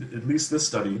seems, at least this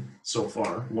study so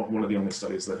far, one of the only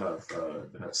studies that have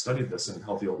studied this in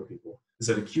healthy older people, is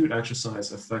that acute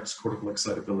exercise affects cortical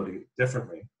excitability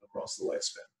differently across the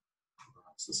lifespan.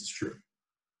 Perhaps this is true.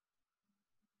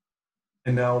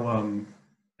 And now on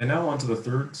to the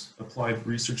third applied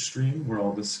research stream, where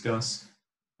I'll discuss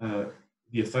the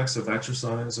effects of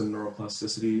exercise and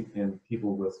neuroplasticity in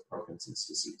people with Parkinson's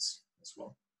disease as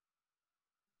well.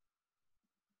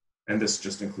 And this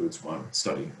just includes one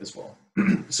study as well.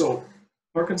 So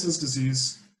Parkinson's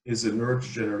disease is a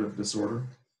neurodegenerative disorder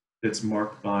that's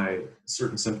marked by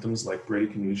certain symptoms like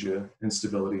bradykinesia,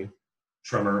 instability,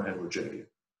 tremor, and rigidity.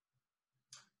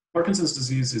 Parkinson's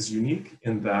disease is unique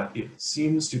in that it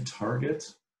seems to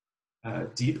target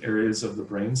deep areas of the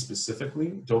brain, specifically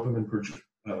dopamine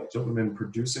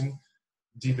producing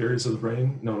deep areas of the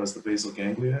brain known as the basal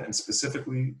ganglia, and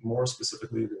more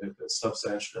specifically the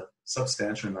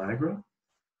substantia nigra.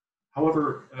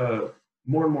 However,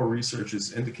 more and more research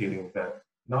is indicating that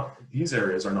these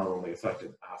areas are not only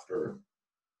affected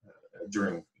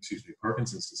during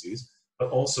Parkinson's disease, but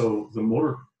also the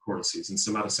motor cortices and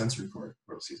somatosensory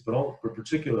cortices, but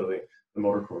particularly the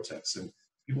motor cortex. And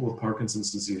people with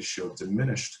Parkinson's disease show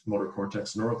diminished motor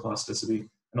cortex neuroplasticity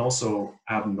and also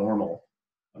abnormal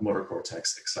motor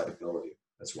cortex excitability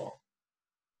as well.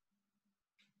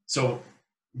 So,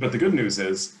 but the good news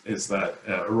is that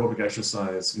aerobic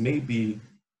exercise may be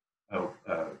a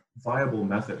viable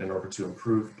method in order to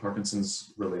improve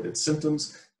Parkinson's related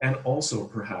symptoms, and also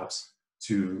perhaps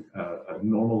to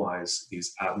normalize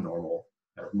these abnormal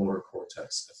motor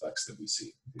cortex effects that we see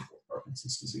in people with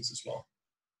Parkinson's disease as well.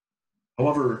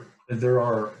 However, there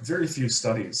are very few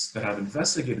studies that have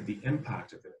investigated the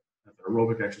impact of an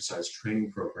aerobic exercise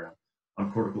training program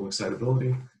on cortical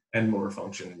excitability and motor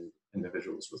function in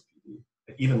individuals with PD.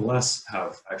 Even less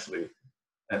have actually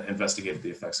investigated the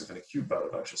effects of an acute bout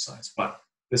of exercise. But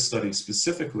this study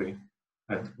specifically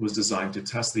was designed to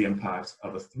test the impact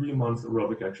of a 3-month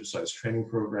aerobic exercise training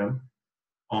program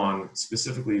on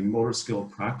specifically motor skill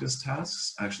practice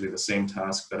tasks, actually the same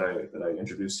task that I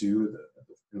introduced to you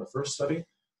in the first study,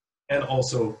 and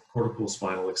also cortical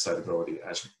spinal excitability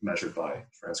as measured by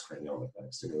transcranial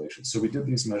magnetic stimulation. So we did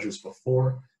these measures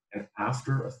before and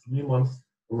after a 3-month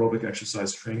aerobic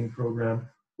exercise training program,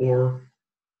 or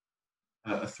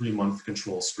a 3-month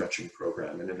control stretching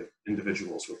program in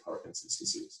individuals with Parkinson's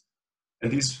disease.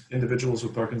 And these individuals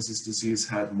with Parkinson's disease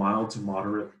had mild to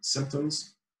moderate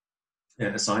symptoms,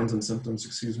 signs and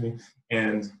symptoms,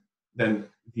 and then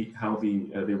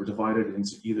they were divided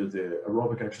into either the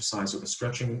aerobic exercise or the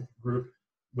stretching group,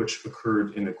 which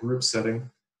occurred in a group setting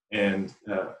and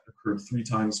occurred 3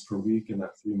 times per week in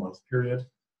that 3-month period.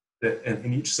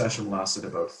 And each session lasted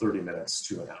about 30 minutes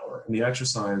to an hour. And the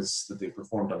exercise that they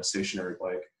performed on a stationary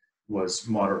bike was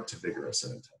moderate to vigorous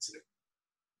in intensity.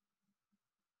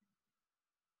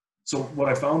 So what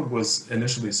I found was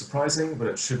initially surprising, but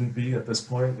it shouldn't be at this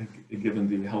point, given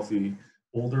the healthy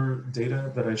older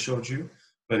data that I showed you.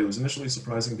 But it was initially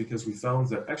surprising because we found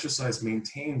that exercise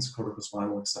maintains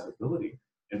corticospinal excitability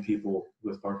in people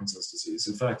with Parkinson's disease.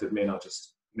 In fact, it may not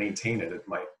just maintain it, it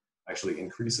might actually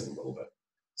increase it a little bit.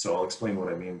 So I'll explain what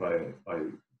I mean by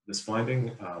this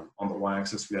finding. On the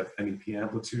y-axis, we have MEP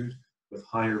amplitude with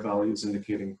higher values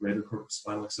indicating greater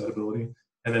corticospinal excitability.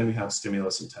 And then we have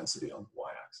stimulus intensity on the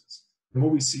y-axis. And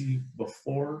what we see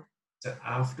before to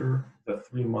after the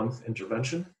 3-month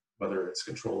intervention, whether it's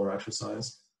control or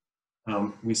exercise,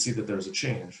 we see that there's a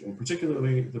change. And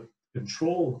particularly the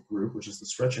control group, which is the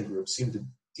stretching group, seemed to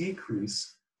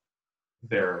decrease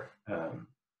their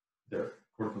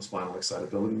corticospinal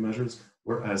excitability measures,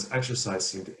 whereas exercise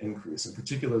seemed to increase. And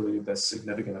particularly this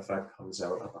significant effect comes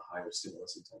out at the higher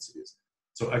stimulus intensities.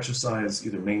 So exercise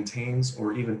either maintains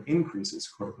or even increases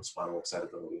corticospinal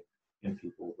excitability in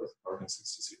people with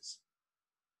Parkinson's disease.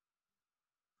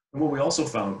 And what we also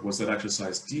found was that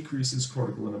exercise decreases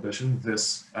cortical inhibition.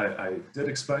 This I did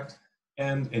expect,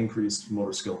 and increased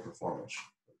motor skill performance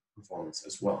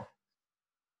as well.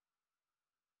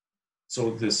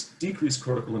 So this decreased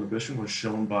cortical inhibition was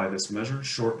shown by this measure,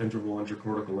 short interval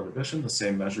intercortical inhibition, the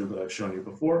same measure that I've shown you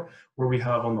before, where we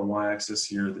have on the y-axis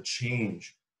here the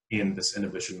change in this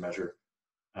inhibition measure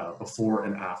before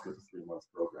and after the 3-month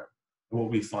program. And what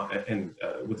we find,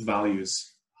 with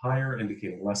values higher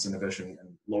indicating less inhibition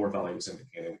and lower values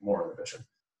indicating more inhibition.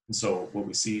 And so what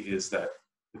we see is that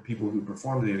the people who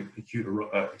perform the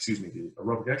the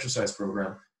aerobic exercise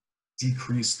program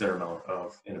decrease their amount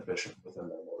of inhibition within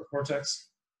their motor cortex.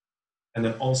 And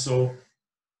then also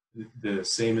the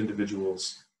same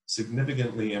individuals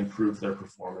significantly improve their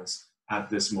performance at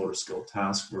this motor skill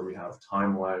task, where we have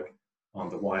time lag on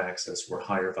the y-axis, where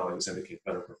higher values indicate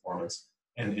better performance.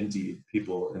 And indeed,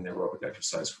 people in the aerobic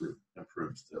exercise group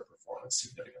improved their performance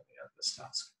significantly at this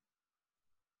task.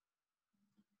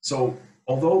 So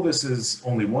although this is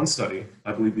only one study,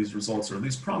 I believe these results are at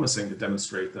least promising to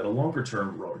demonstrate that a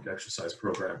longer-term aerobic exercise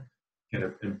program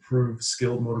can improve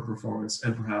skilled motor performance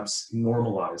and perhaps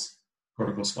normalize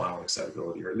cortical spinal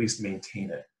excitability, or at least maintain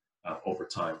it over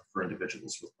time for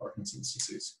individuals with Parkinson's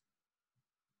disease.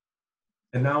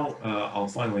 And now I'll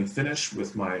finally finish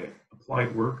with my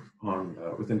applied work on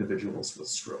with individuals with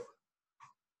stroke.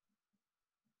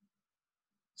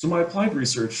 So my applied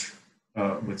research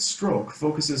with stroke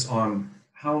focuses on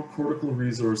how cortical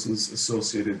resources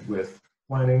associated with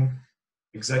planning,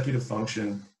 executive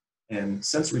function, and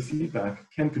sensory feedback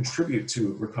can contribute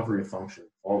to recovery of function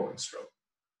following stroke.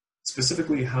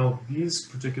 Specifically, how these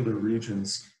particular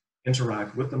regions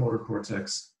interact with the motor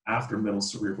cortex after middle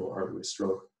cerebral artery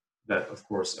stroke that, of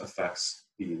course, affects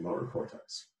the motor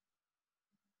cortex.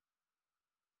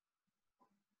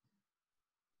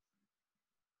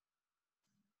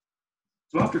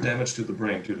 So after damage to the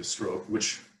brain due to stroke,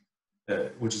 which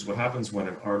is what happens when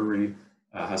an artery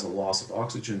has a loss of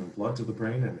oxygen and blood to the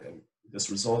brain, and this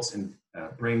results in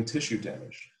brain tissue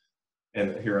damage.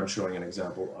 And here I'm showing an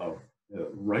example of the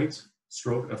right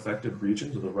stroke affected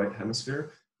region to the right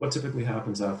hemisphere. What typically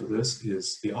happens after this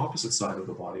is the opposite side of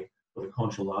the body, or the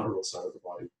contralateral side of the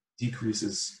body,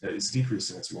 is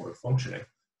decreasing its motor functioning,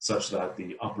 such that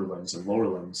the upper limbs and lower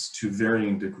limbs, to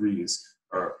varying degrees,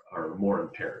 are more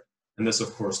impaired. And this,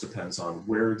 of course, depends on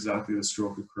where exactly the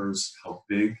stroke occurs, how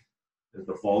big,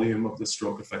 the volume of the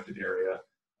stroke affected area,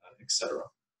 etc.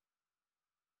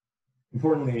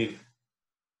 Importantly,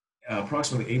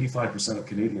 approximately 85% of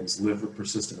Canadians live with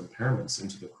persistent impairments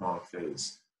into the chronic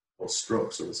phase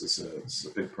post-stroke. So this is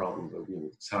a big problem that we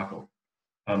need to tackle.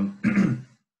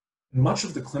 Much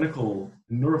of the clinical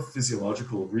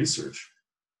neurophysiological research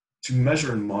to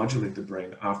measure and modulate the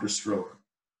brain after stroke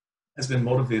has been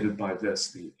motivated by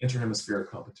this, the interhemispheric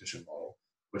competition model,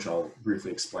 which I'll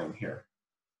briefly explain here.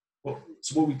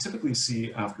 So what we typically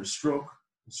see after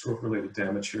stroke-related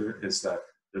damage here, is that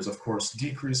there's, of course,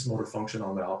 decreased motor function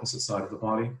on the opposite side of the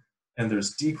body, and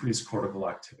there's decreased cortical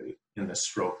activity in the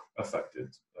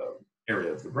stroke-affected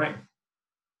area of the brain.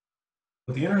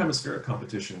 But the interhemispheric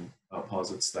competition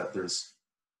posits that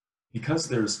because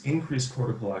there's increased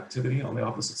cortical activity on the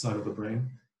opposite side of the brain,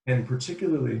 and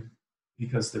particularly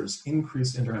because there's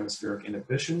increased interhemispheric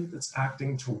inhibition that's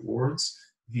acting towards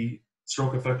the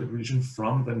stroke-affected region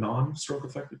from the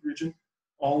non-stroke-affected region,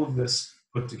 all of this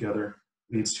put together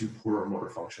leads to poorer motor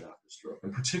function after stroke,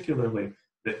 and particularly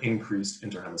the increased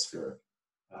interhemispheric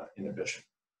inhibition.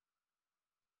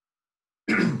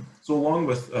 So along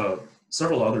with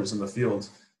several others in the field,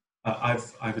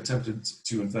 I've attempted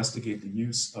to investigate the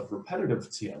use of repetitive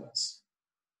TMS,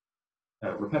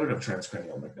 repetitive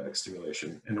transcranial magnetic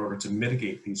stimulation, in order to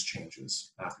mitigate these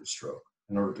changes after stroke,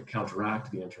 in order to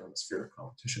counteract the interhemispheric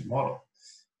competition model.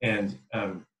 And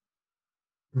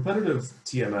repetitive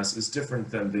TMS is different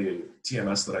than the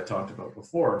TMS that I talked about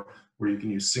before, where you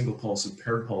can use single pulse and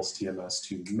paired pulse TMS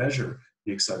to measure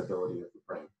the excitability of the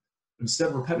brain.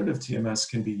 Instead, repetitive TMS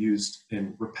can be used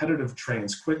in repetitive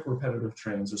trains, quick repetitive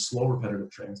trains or slow repetitive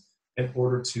trains, in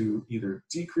order to either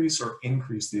decrease or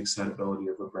increase the excitability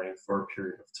of the brain for a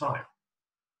period of time.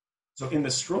 So in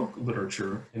the stroke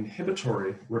literature,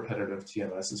 inhibitory repetitive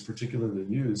TMS is particularly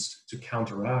used to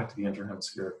counteract the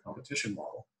interhemispheric competition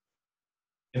model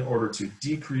in order to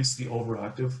decrease the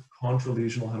overactive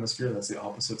contralesional hemisphere, that's the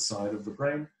opposite side of the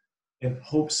brain, in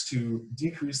hopes to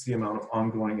decrease the amount of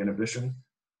ongoing inhibition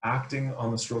acting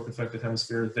on the stroke-affected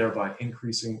hemisphere, thereby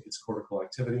increasing its cortical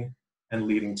activity and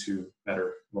leading to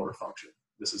better motor function.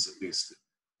 This is at least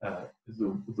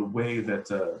the way that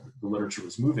the literature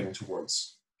was moving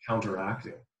towards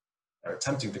counteracting, or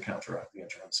attempting to counteract the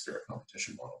interhemispheric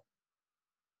competition model.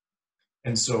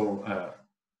 And so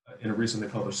in a recently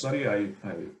published study,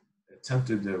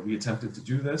 we attempted to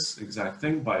do this exact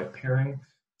thing by pairing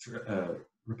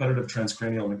repetitive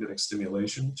transcranial magnetic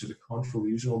stimulation to the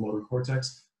contralesional motor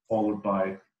cortex, followed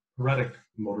by paretic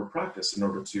motor practice, in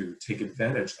order to take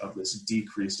advantage of this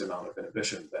decreased amount of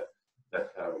inhibition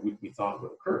that we thought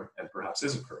would occur, and perhaps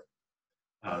is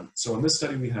occurring. So in this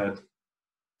study, we had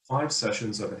 5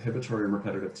 sessions of inhibitory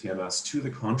repetitive TMS to the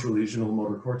contralesional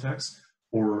motor cortex,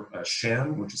 or a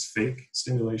sham, which is fake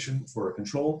stimulation for a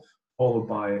control, followed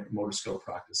by motor skill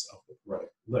practice of the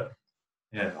paretic lip.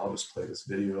 And I'll just play this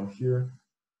video here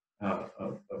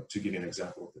to give you an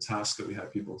example of the task that we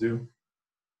had people do.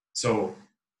 So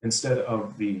instead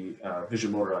of the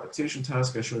vision motor adaptation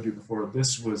task I showed you before,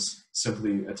 this was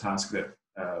simply a task that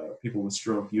people with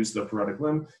stroke used their parietic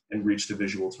limb and reached the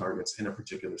visual targets in a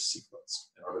particular sequence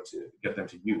in order to get them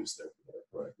to use their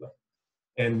parietic limb.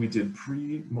 And we did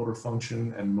pre-motor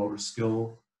function and motor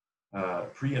skill,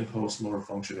 pre and post motor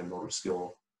function and motor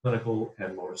skill, clinical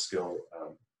and motor skill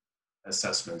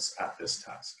assessments at this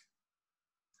task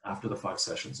after the 5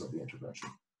 sessions of the intervention.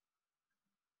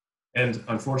 And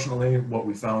unfortunately, what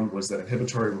we found was that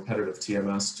inhibitory repetitive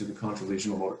TMS to the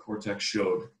contralesional motor cortex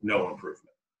showed no improvement.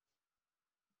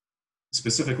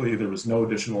 Specifically, there was no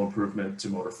additional improvement to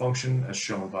motor function as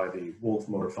shown by the Wolf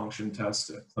Motor Function Test,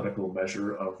 a clinical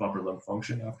measure of upper limb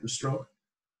function after stroke.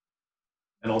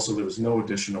 And also there was no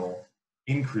additional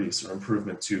increase or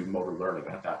improvement to motor learning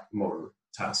at that motor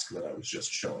task that I was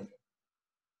just showing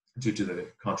you due to the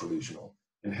contralesional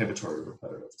inhibitory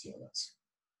repetitive TMS.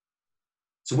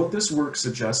 So what this work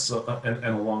suggests, and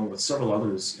along with several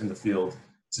others in the field,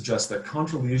 suggests that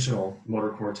contralesional motor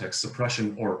cortex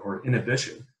suppression or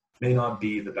inhibition may not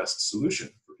be the best solution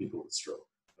for people with stroke,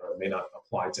 or may not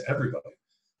apply to everybody.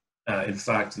 In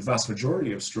fact, the vast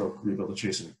majority of stroke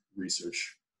rehabilitation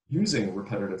research using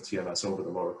repetitive TMS over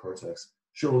the motor cortex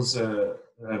shows a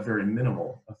very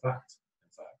minimal effect,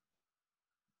 in fact.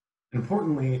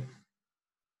 Importantly,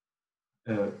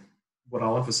 what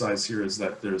I'll emphasize here is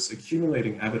that there's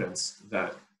accumulating evidence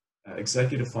that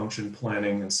executive function,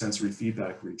 planning, and sensory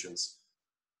feedback regions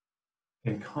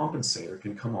can compensate or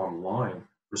can come online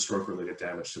for stroke-related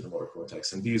damage to the motor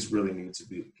cortex, and these really need to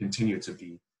continue to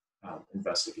be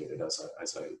investigated, as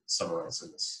I summarize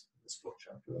in this book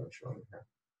chapter that I'm showing you here.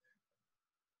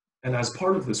 And as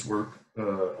part of this work,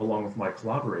 along with my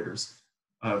collaborators,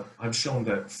 I've shown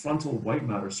that frontal white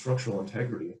matter structural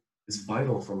integrity is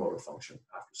vital for motor function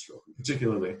after stroke, and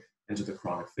particularly into the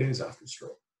chronic phase after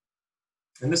stroke.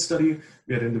 In this study,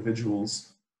 we had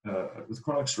individuals with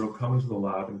chronic stroke come into the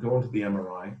lab and go into the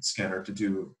MRI scanner to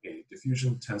do a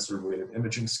diffusion tensor weighted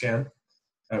imaging scan,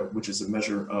 which is a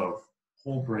measure of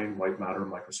whole brain white matter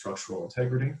microstructural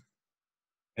integrity.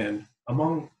 And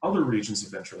among other regions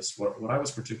of interest, what I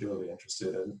was particularly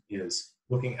interested in is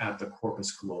looking at the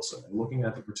corpus callosum and looking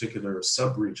at the particular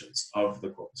subregions of the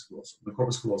corpus callosum. The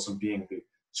corpus callosum being the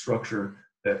structure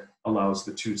that allows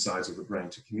the 2 sides of the brain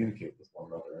to communicate with one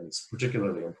another, and it's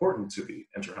particularly important to the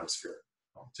interhemispheric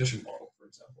competition model, for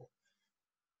example.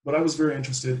 But I was very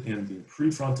interested in the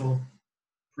prefrontal,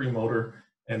 premotor,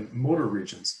 and motor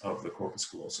regions of the corpus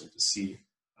callosum to see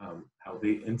how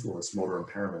they influence motor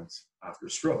impairment after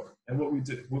stroke. And what we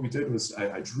did was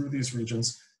I drew these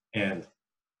regions and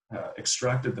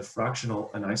extracted the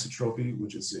fractional anisotropy,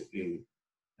 which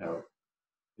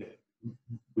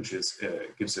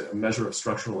gives a measure of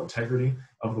structural integrity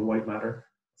of the white matter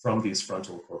from these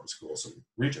frontal corpus callosum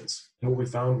regions. And what we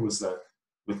found was that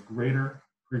with greater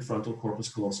prefrontal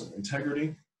corpus callosum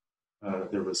integrity,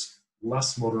 there was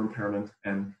less motor impairment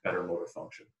and better motor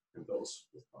function in those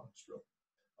with chronic stroke.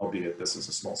 Albeit this is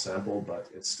a small sample, but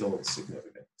it's still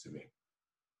significant to me.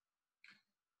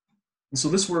 And so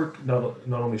this work not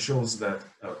only shows that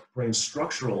brain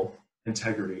structural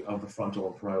integrity of the frontal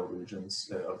and parietal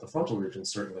regions, of the frontal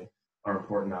regions certainly, are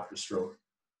important after stroke,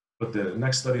 but the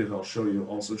next study that I'll show you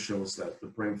also shows that the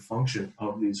brain function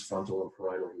of these frontal and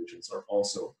parietal regions are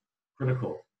also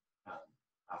critical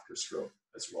after stroke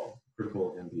as well,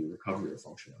 critical in the recovery of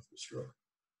function after stroke.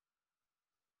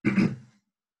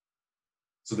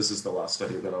 So this is the last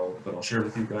study that I'll share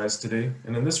with you guys today.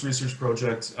 And in this research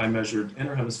project, I measured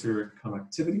interhemispheric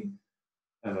connectivity,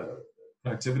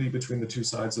 connectivity between the 2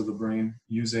 sides of the brain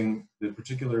using the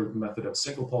particular method of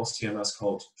single pulse TMS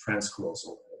called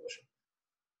transcranial inhibition.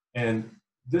 And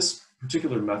this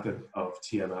particular method of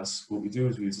TMS, what we do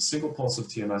is we use a single pulse of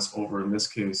TMS over, in this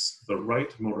case, the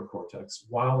right motor cortex,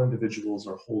 while individuals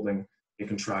are holding a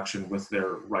contraction with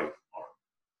their right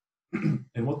arm.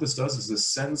 And what this does is this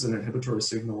sends an inhibitory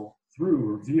signal through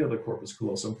or via the corpus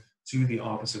callosum to the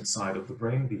opposite side of the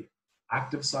brain, the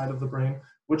active side of the brain,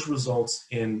 which results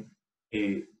in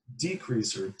a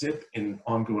decrease or dip in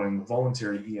ongoing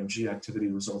voluntary EMG activity,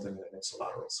 resulting in an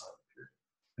ipsilateral silent period.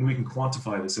 And we can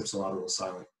quantify this ipsilateral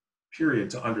silent period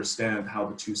to understand how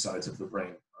the 2 sides of the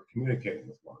brain are communicating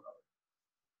with one another.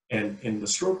 And in the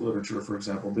stroke literature, for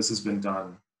example, this has been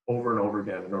done over and over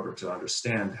again in order to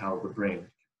understand how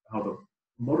the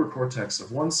motor cortex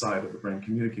of one side of the brain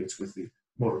communicates with the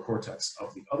motor cortex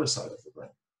of the other side of the brain.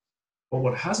 But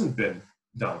what hasn't been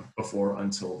done before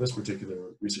until this particular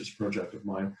research project of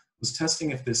mine was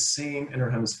testing if this same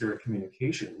interhemispheric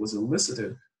communication was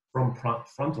elicited from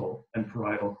frontal and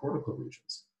parietal cortical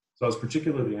regions. So I was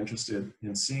particularly interested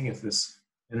in seeing if this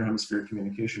interhemispheric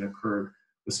communication occurred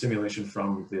with stimulation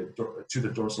from to the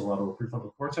dorsolateral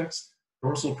prefrontal cortex,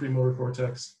 dorsal premotor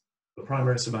cortex, the the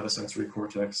primary somatosensory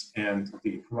cortex, and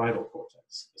the parietal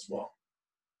cortex as well.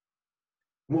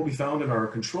 And what we found in our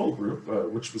control group,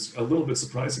 which was a little bit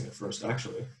surprising at first,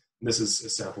 actually, and this is a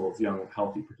sample of young,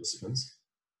 healthy participants,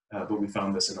 but we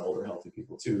found this in older, healthy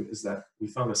people too, is that we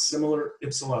found a similar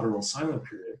ipsilateral silent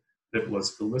period that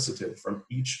was elicited from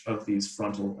each of these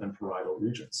frontal and parietal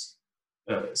regions.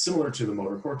 Similar to the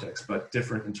motor cortex, but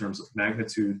different in terms of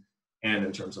magnitude and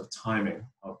in terms of timing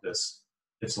of this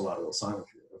ipsilateral silent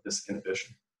period, of this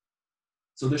inhibition.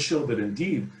 So this showed that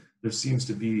indeed there seems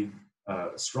to be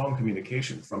strong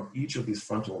communication from each of these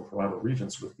frontal and parietal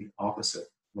regions with the opposite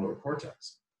motor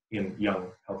cortex in young,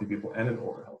 healthy people and in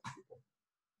older, healthy people.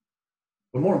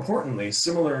 But more importantly,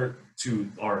 similar to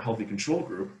our healthy control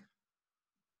group,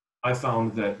 I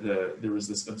found that there was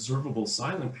this observable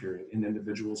silent period in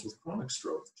individuals with chronic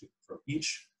stroke from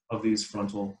each of these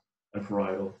frontal and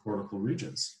parietal cortical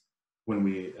regions when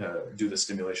we do the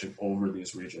stimulation over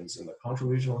these regions in the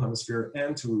contralesional hemisphere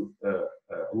and to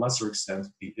a lesser extent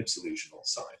the ipsilesional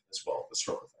side as well, the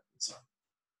stroke affected side.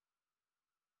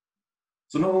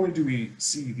 So not only do we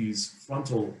see these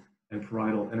frontal and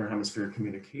parietal interhemispheric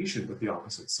communication with the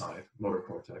opposite side, motor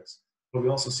cortex, but we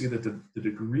also see that the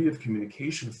degree of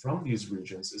communication from these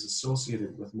regions is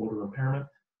associated with motor impairment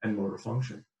and motor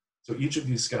function. So each of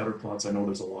these scatter plots, I know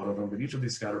there's a lot of them, but each of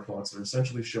these scatter plots are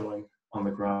essentially showing on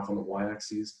the graph on the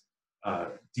y-axis,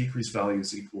 decreased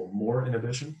values equal more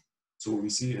inhibition. So what we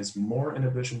see is more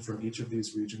inhibition from each of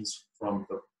these regions from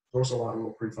the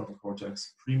dorsolateral prefrontal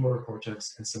cortex, premotor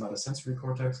cortex, and somatosensory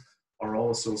cortex are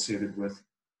all associated with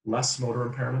less motor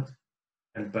impairment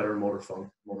and better motor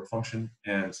function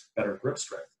and better grip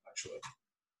strength, actually.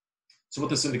 So what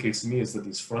this indicates to me is that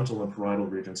these frontal and parietal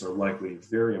regions are likely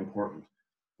very important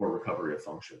for recovery of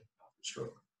function after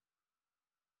stroke.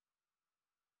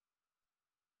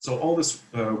 So all this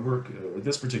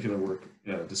this particular work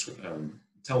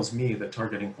tells me that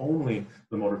targeting only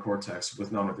the motor cortex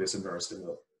with non-invasive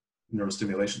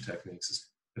neurostimulation techniques is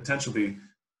potentially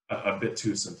a bit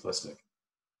too simplistic.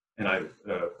 And I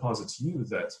posit to you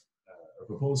that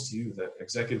propose to you that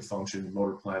executive function,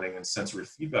 motor planning, and sensory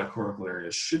feedback cortical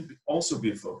areas should also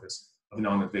be a focus of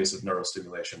non-invasive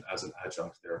neurostimulation as an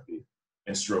adjunct therapy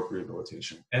in stroke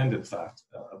rehabilitation, and in fact,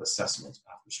 of assessment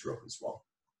after stroke as well.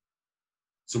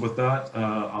 So with that,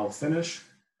 I'll finish,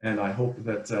 and I hope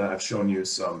that I've shown you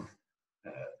some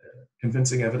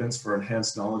convincing evidence for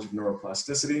enhanced knowledge of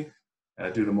neuroplasticity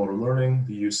due to motor learning,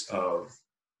 the use of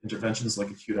interventions like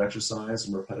acute exercise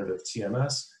and repetitive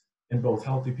TMS, in both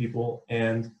healthy people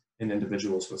and in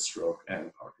individuals with stroke and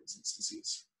Parkinson's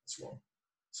disease as well.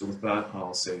 So with that,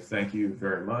 I'll say thank you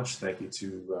very much. Thank you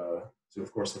to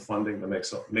of course, the funding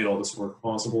that made all this work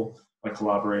possible, my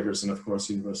collaborators, and of course,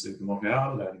 Université de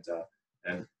Montréal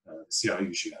and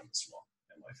CIUGM as well,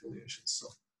 and my affiliations. So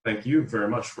thank you very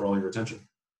much for all your attention.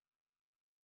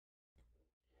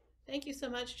 Thank you so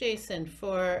much, Jason,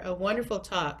 for a wonderful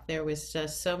talk. There was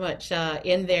just so much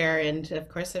in there, and of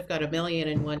course, I've got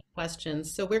 1,000,001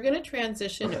 questions. So we're going to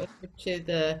transition over to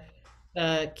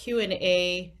the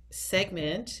Q&A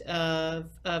segment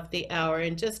of the hour,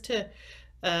 and just to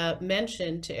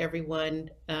mention to everyone,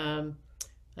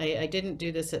 I didn't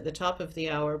do this at the top of the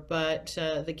hour, but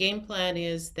the game plan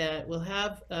is that we'll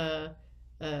have a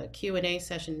Q&A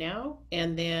session now,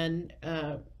 and then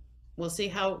we'll see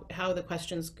how the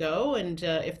questions go, and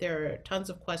if there are tons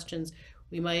of questions,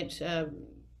 we might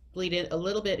bleed it a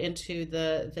little bit into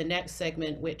the next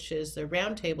segment, which is the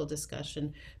roundtable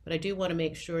discussion. But I do want to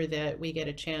make sure that we get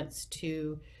a chance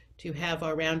to have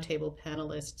our roundtable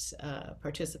panelists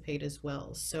participate as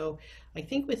well. So I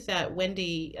think with that,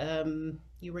 Wendy,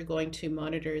 you were going to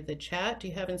monitor the chat. Do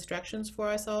you have instructions for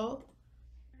us all?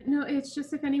 No, it's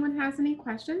just if anyone has any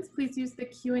questions, please use the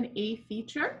Q&A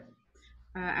feature.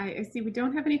 I see we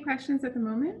don't have any questions at the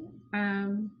moment,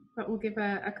 but we'll give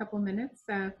a couple minutes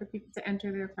for people to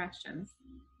enter their questions.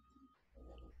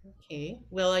 Okay,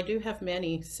 well, I do have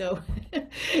many, so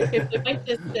if I might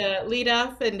just lead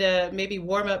off and maybe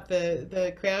warm up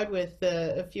the crowd with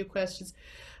a few questions.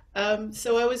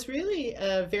 So I was really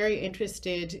very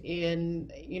interested in,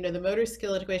 the motor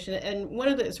skill integration, and one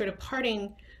of the sort of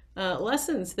parting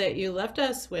lessons that you left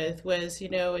us with was,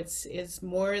 it's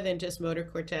more than just motor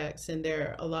cortex, and there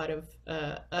are a lot of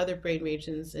other brain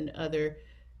regions and other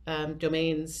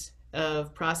domains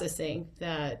of processing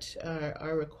that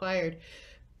are required.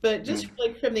 But just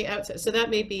like from the outset, so that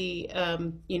may be,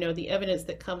 the evidence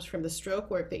that comes from the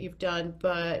stroke work that you've done,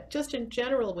 but just in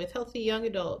general with healthy young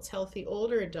adults, healthy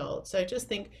older adults, I just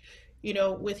think,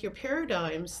 with your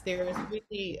paradigms, there's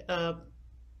really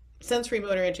sensory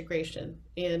motor integration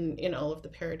in all of the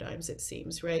paradigms, it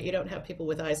seems, right? You don't have people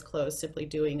with eyes closed simply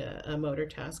doing a motor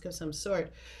task of some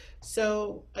sort.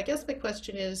 So I guess my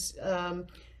question is,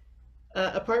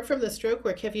 apart from the stroke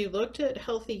work, have you looked at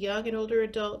healthy young and older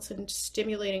adults and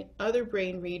stimulating other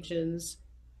brain regions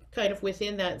kind of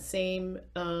within that same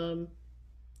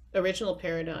original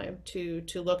paradigm to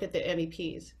look at the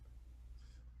MEPs?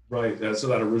 Right. So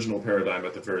that original paradigm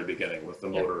at the very beginning with the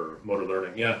Yeah. motor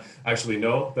learning. Yeah. Actually,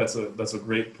 no. That's a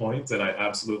great point, and I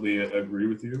absolutely agree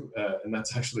with you. And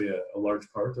that's actually a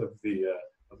large part of the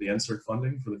NSERC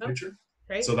funding for the Oh, future.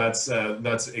 great. So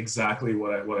that's exactly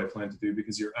what I plan to do,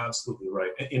 because you're absolutely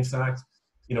right. In fact,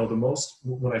 the most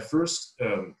when I first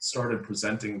started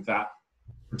presenting that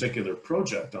particular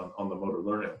project on the motor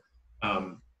learning,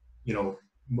 you know,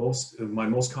 my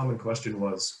most common question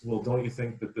was, well, don't you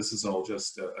think that this is all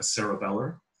just a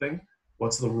cerebellar thing?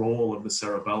 What's the role of the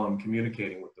cerebellum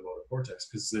communicating with the motor cortex?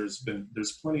 Because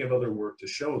there's plenty of other work to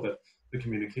show that the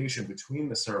communication between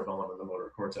the cerebellum and the motor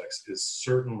cortex is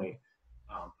certainly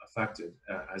affected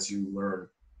as you learn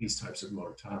these types of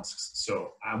motor tasks.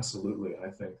 So absolutely, I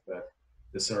think that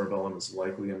the cerebellum is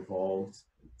likely involved.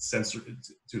 Sensory,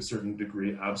 to a certain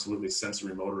degree, absolutely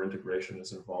sensory motor integration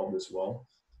is involved as well.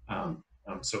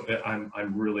 So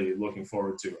I'm really looking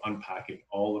forward to unpacking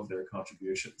all of their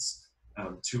contributions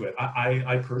to it.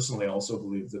 I personally also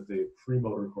believe that the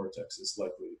premotor cortex is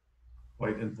likely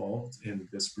quite involved in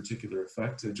this particular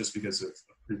effect, just because of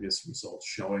previous results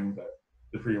showing that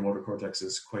the premotor cortex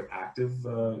is quite active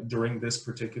during this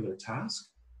particular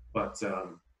task. But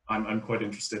I'm quite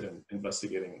interested in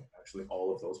investigating actually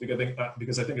all of those,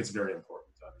 because I think it's very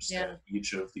important to understand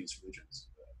each of these regions'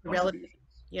 contributions.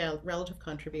 Relative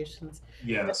contributions.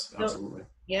 Yes, So, absolutely.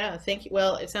 yeah, thank you.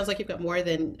 Well, it sounds like you've got more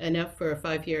than enough for a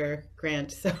 5-year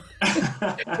grant, so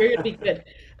you're going to be good.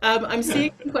 I'm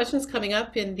seeing some questions coming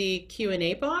up in the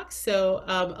Q&A box, so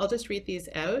I'll just read these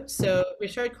out. So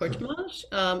Richard Courtemanche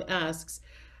asks,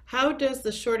 how does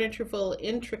the short interval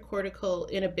intracortical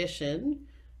inhibition,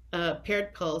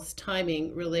 paired pulse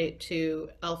timing, relate to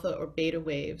alpha or beta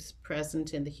waves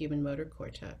present in the human motor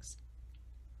cortex?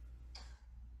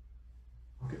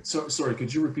 Okay, so sorry,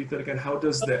 could you repeat that again? How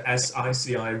does the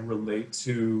SICI relate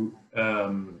to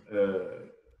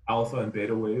alpha and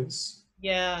beta waves?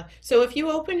 Yeah. So if you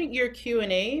open your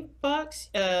Q&A box,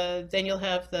 then you'll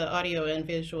have the audio and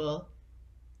visual,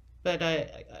 but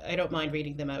I don't mind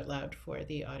reading them out loud for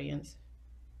the audience.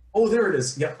 Oh, there it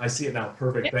is. Yep, I see it now.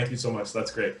 Perfect. Yeah. Thank you so much. That's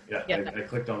great. Yeah, Yeah. I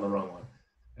clicked on the wrong one.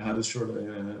 How does short?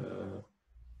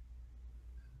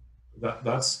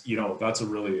 That's a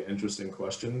really interesting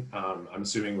question. I'm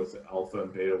assuming with alpha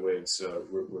and beta waves,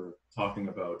 we're talking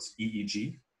about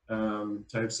EEG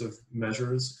types of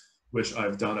measures, which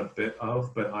I've done a bit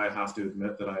of, but I have to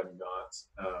admit that I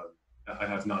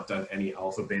have not done any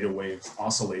alpha beta wave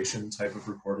oscillation type of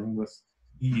recording with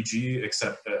EEG,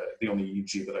 except the only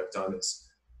EEG that I've done is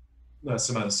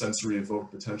somatosensory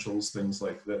evoked potentials, things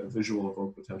like the visual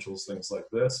evoked potentials, things like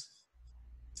this.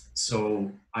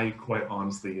 So I quite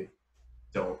honestly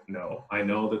don't know. I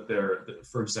know that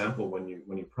for example, when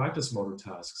you practice motor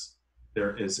tasks,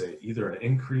 there is either an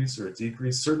increase or a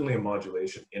decrease, certainly a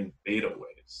modulation in beta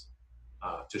waves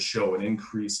to show an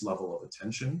increased level of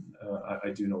attention. I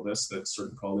do know this, that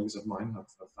certain colleagues of mine have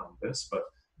found this, but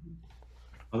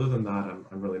other than that,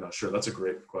 I'm really not sure. That's a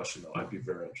great question, though. I'd be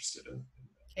very interested in.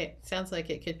 Okay, sounds like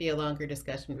it could be a longer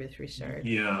discussion with Richard.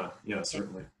 Yeah,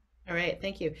 certainly. All right,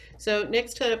 thank you. So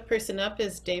next person up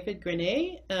is David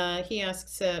Grenet. He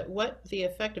asks, what the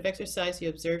effect of exercise you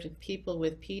observed in people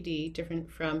with PD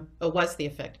was the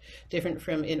effect different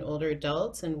from in older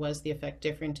adults, and was the effect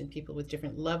different in people with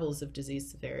different levels of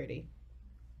disease severity?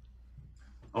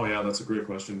 Oh yeah, that's a great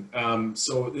question.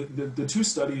 So the two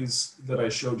studies that I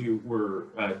showed you were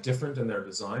different in their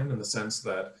design, in the sense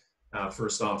that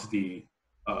first off, the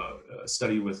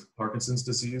study with Parkinson's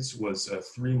disease was a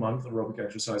 3-month aerobic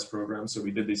exercise program. So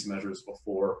we did these measures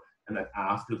before and then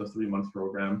after the 3-month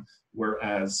program,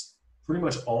 whereas pretty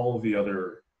much all of the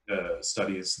other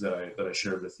studies that I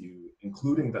shared with you,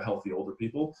 including the healthy older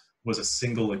people, was a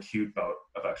single acute bout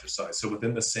of exercise. So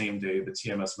within the same day, the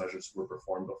TMS measures were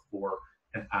performed before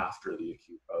and after the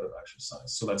acute bout of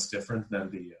exercise. So that's different than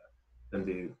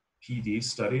the PD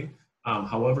study.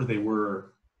 However, they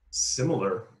were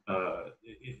similar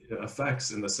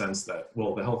effects in the sense that,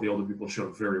 well, the healthy older people showed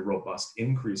a very robust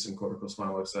increase in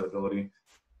corticospinal excitability,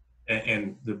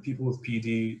 and the people with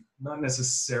PD, not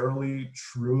necessarily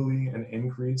truly an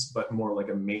increase, but more like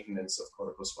a maintenance of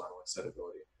corticospinal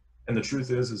excitability. And the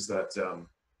truth is that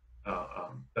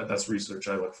that's research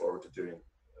I look forward to doing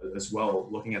as well,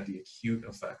 looking at the acute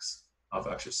effects of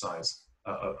exercise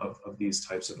of these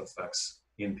types of effects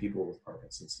in people with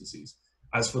Parkinson's disease.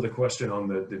 As for the question on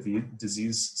the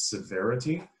disease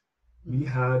severity, we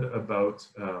had about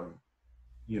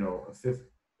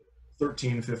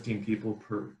 13, 15 people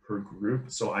per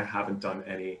group. So I haven't done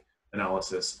any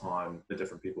analysis on the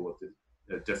different people with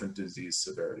the different disease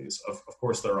severities. Of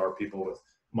course, there are people with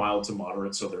mild to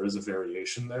moderate, so there is a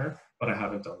variation there, but I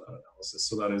haven't done that analysis.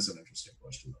 So that is an interesting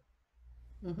question.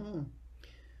 Mm-hmm.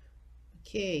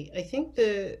 Okay, I think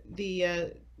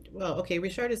well, okay,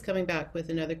 Richard is coming back with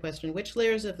another question. Which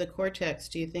layers of the cortex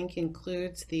do you think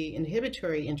includes the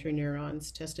inhibitory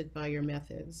interneurons tested by your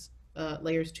methods?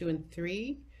 Layers 2 and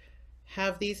 3?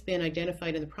 Have these been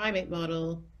identified in the primate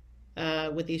model?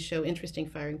 Would these show interesting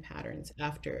firing patterns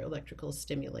after electrical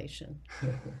stimulation?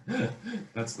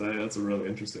 That's a really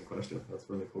interesting question. That's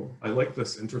really cool. I like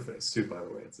this interface too, by the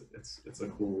way. It's a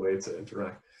cool way to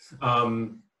interact.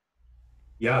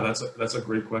 Yeah, that's a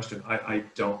great question.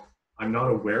 I'm not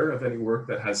aware of any work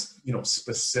that has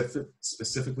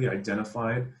specifically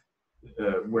identified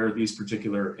where these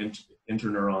particular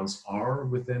interneurons are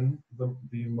within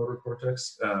the motor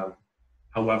cortex.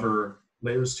 However,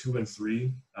 layers 2 and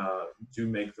 3 do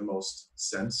make the most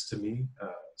sense to me.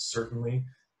 Certainly,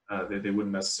 they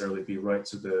wouldn't necessarily be right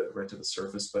to the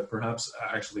surface, but perhaps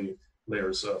actually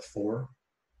layers 4.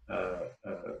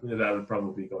 That would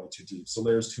probably be going too deep. So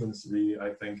layers 2 and 3, I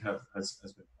think, has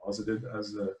been posited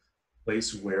as a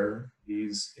place where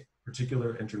these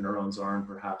particular interneurons are, and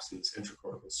perhaps these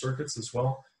intracortical circuits as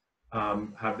well.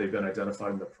 Have they been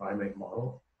identified in the primate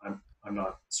model? I'm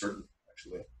not certain,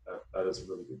 actually. That is a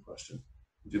really good question.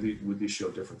 Would these show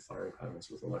different firing patterns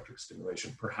with electric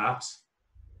stimulation? Perhaps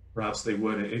they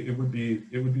would. It would be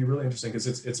really interesting, because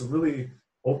it's a really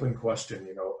open question.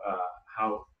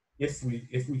 How, if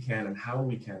we can, and how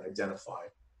we can identify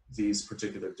these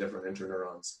particular different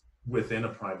interneurons within a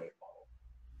primate model,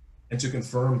 and to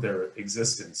confirm their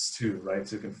existence too, right?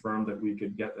 To confirm that we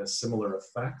could get a similar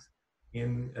effect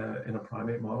in a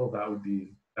primate model, that would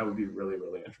be really,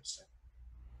 really interesting.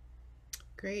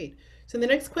 Great. So the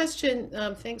next question,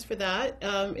 thanks for that,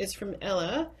 is from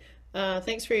Ella.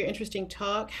 Thanks for your interesting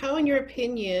talk. How, in your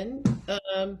opinion,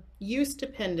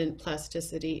 use-dependent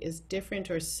plasticity is different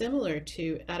or similar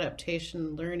to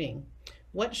adaptation learning?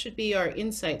 What should be our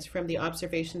insights from the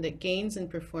observation that gains in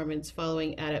performance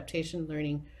following adaptation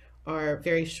learning are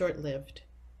very short-lived?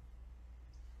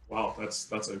 Wow,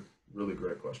 that's a really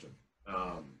great question.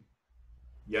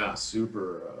 Yeah,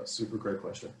 super great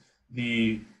question.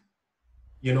 The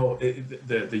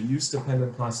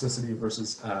use-dependent plasticity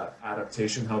versus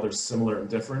adaptation, how they're similar and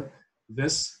different.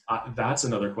 That's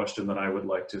another question that I would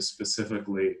like to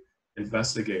specifically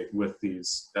investigate with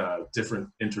these different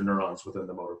interneurons within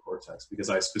the motor cortex, because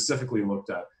I specifically looked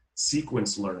at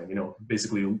sequence learning,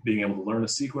 basically being able to learn a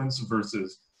sequence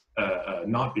versus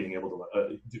not being able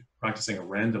to practicing a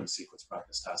random sequence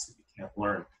practice task that you can't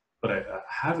learn. But I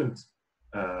haven't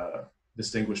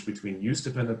distinguished between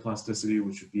use-dependent plasticity,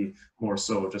 which would be more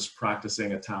so just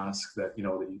practicing a task that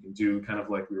that you can do, kind of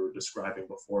like we were describing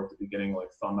before at the beginning, like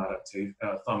thumb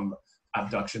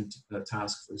abduction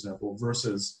task, for example,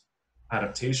 versus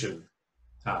adaptation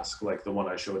task, like the one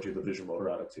I showed you, the vision motor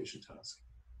adaptation task.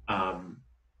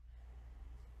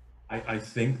 I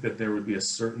think that there would be a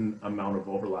certain amount of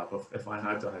overlap. If I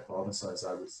had to hypothesize,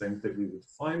 I would think that we would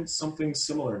find something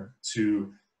similar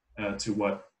to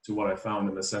what I found,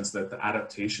 in the sense that the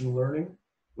adaptation learning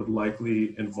would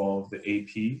likely involve the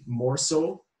AP more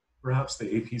so, perhaps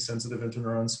the AP sensitive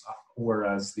interneurons,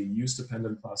 whereas the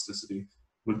use-dependent plasticity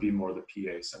would be more the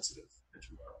PA sensitive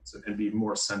interneurons and be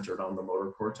more centered on the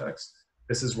motor cortex.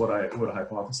 This is what I would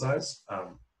hypothesize,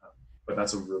 but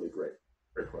that's a really great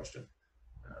question.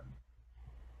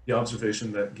 The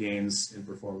observation that gains in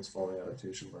performance following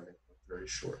adaptation learning are very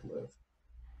short-lived.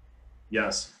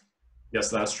 Yes,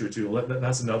 that's true too.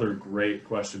 That's another great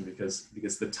question, because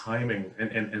the timing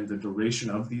and the duration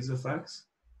of these effects,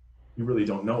 you really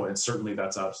don't know. And certainly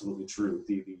that's absolutely true.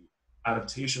 The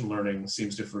adaptation learning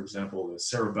seems to, for example, the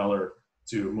cerebellar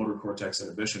to motor cortex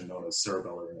inhibition, known as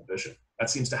cerebellar inhibition,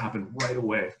 that seems to happen right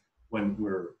away when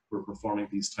we're performing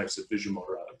these types of vision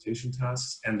motor adaptation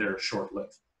tasks, and they're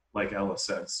short-lived, like Ella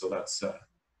said. So that's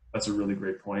a really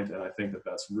great point, and I think that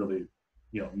that's really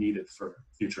needed for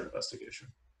future investigation.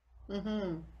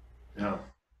 Mm-hmm. Yeah.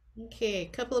 Okay, a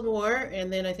couple more,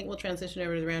 and then I think we'll transition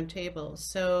over to the round table.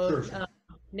 So Sure.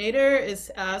 Nader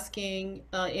is asking,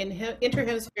 in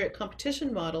interhemispheric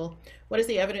competition model, what is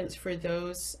the evidence for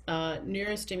those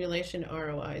neurostimulation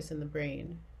ROIs in the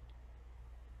brain?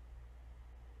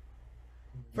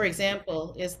 For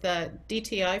example, is that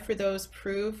DTI for those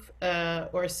proof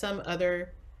or some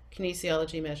other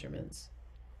kinesiology measurements?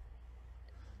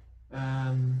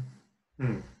 Um,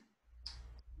 hmm.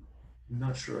 I'm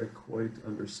not sure I quite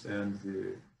understand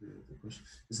the question.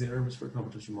 Is the Aerobic for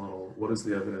competition model, what is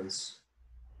the evidence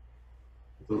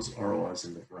of those ROIs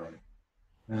in the brain?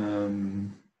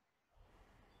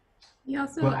 He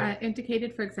also Well,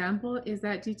 indicated, for example, is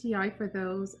that DTI for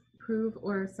those prove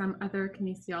or some other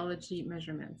kinesiology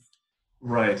measurements?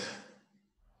 right.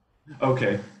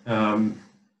 Okay.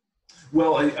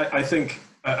 Well, I think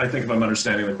if I'm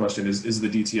understanding the question, is the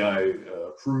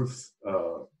DTI proof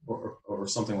or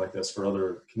something like this for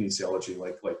other kinesiology,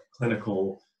 like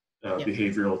clinical Yeah.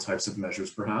 behavioral types of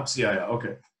measures, perhaps? Yeah, yeah,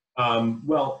 okay.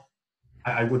 Well,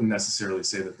 I wouldn't necessarily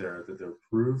say that they're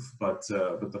proof, but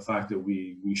the fact that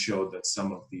we showed that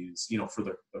some of these, for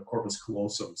the corpus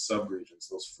callosum subregions,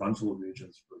 those frontal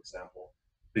regions, for example,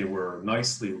 they were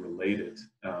nicely related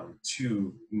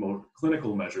to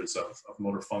clinical measures of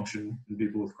motor function in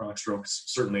people with chronic strokes,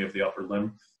 certainly of the upper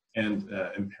limb, and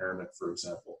impairment, for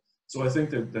example. So I think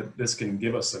that this can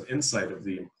give us an insight of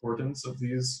the importance of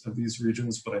these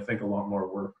regions, but I think a lot more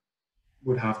work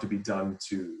would have to be done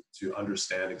to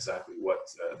understand exactly what.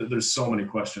 There's so many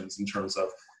questions in terms of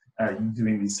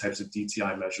doing these types of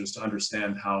DTI measures to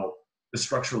understand how the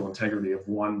structural integrity of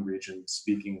one region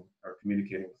speaking or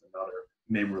communicating with another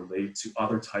may relate to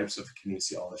other types of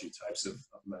kinesiology types of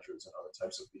measures and other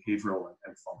types of behavioral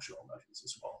and functional measures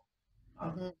as well.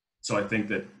 Mm-hmm. So I think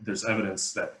that there's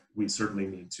evidence that we certainly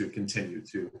need to continue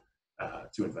to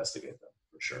investigate them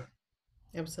for sure.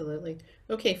 Absolutely.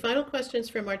 Okay, final questions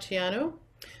for Marciano.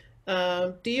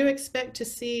 Do you expect to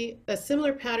see a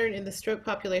similar pattern in the stroke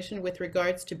population with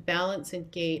regards to balance and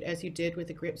gait as you did with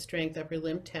the grip strength upper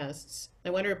limb tests? I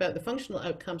wonder about the functional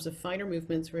outcomes of finer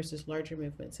movements versus larger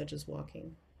movements, such as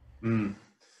walking. Mm.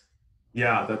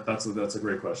 Yeah, that's a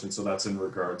great question. So that's in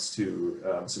regards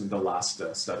to some of the last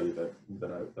study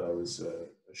that I was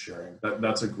sharing.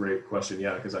 That's a great question.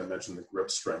 Yeah, because I mentioned the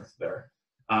grip strength there.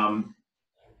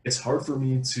 It's hard for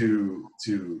me to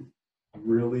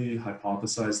really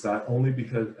hypothesize that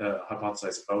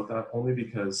hypothesize about that only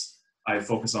because I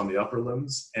focus on the upper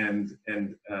limbs and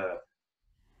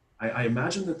I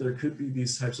imagine that there could be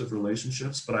these types of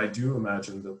relationships, but I do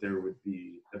imagine that there would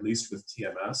be, at least with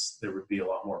TMS, there would be a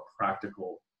lot more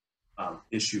practical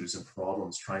issues and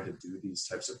problems trying to do these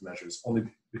types of measures. Only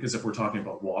because if we're talking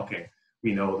about walking,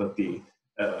 we know that the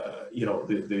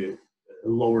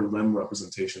lower limb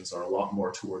representations are a lot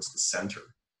more towards the center,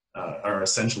 are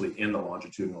essentially in the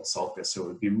longitudinal sulcus. So it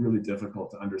would be really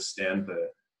difficult to understand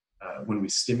when we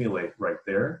stimulate right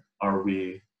there, are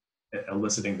we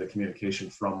eliciting the communication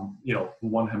from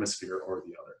one hemisphere or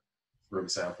the other, for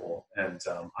example. And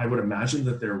I would imagine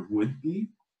that there would be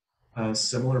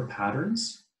similar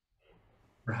patterns,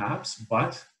 perhaps,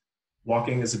 but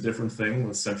walking is a different thing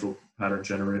with central pattern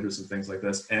generators and things like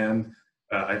this. And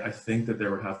I think that there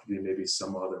would have to be maybe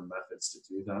some other methods to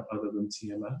do that other than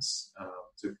TMS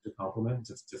to complement,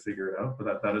 to figure it out.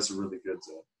 But that is a really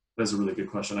good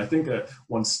question. I think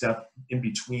one step in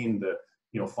between the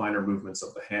finer movements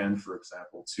of the hand, for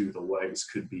example, to the legs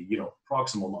could be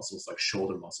proximal muscles like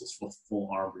shoulder muscles, full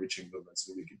arm reaching movements,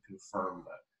 and we could confirm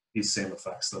that these same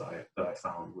effects that I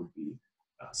found would be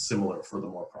similar for the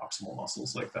more proximal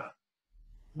muscles like that.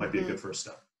 Might be a good first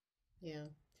step. Yeah.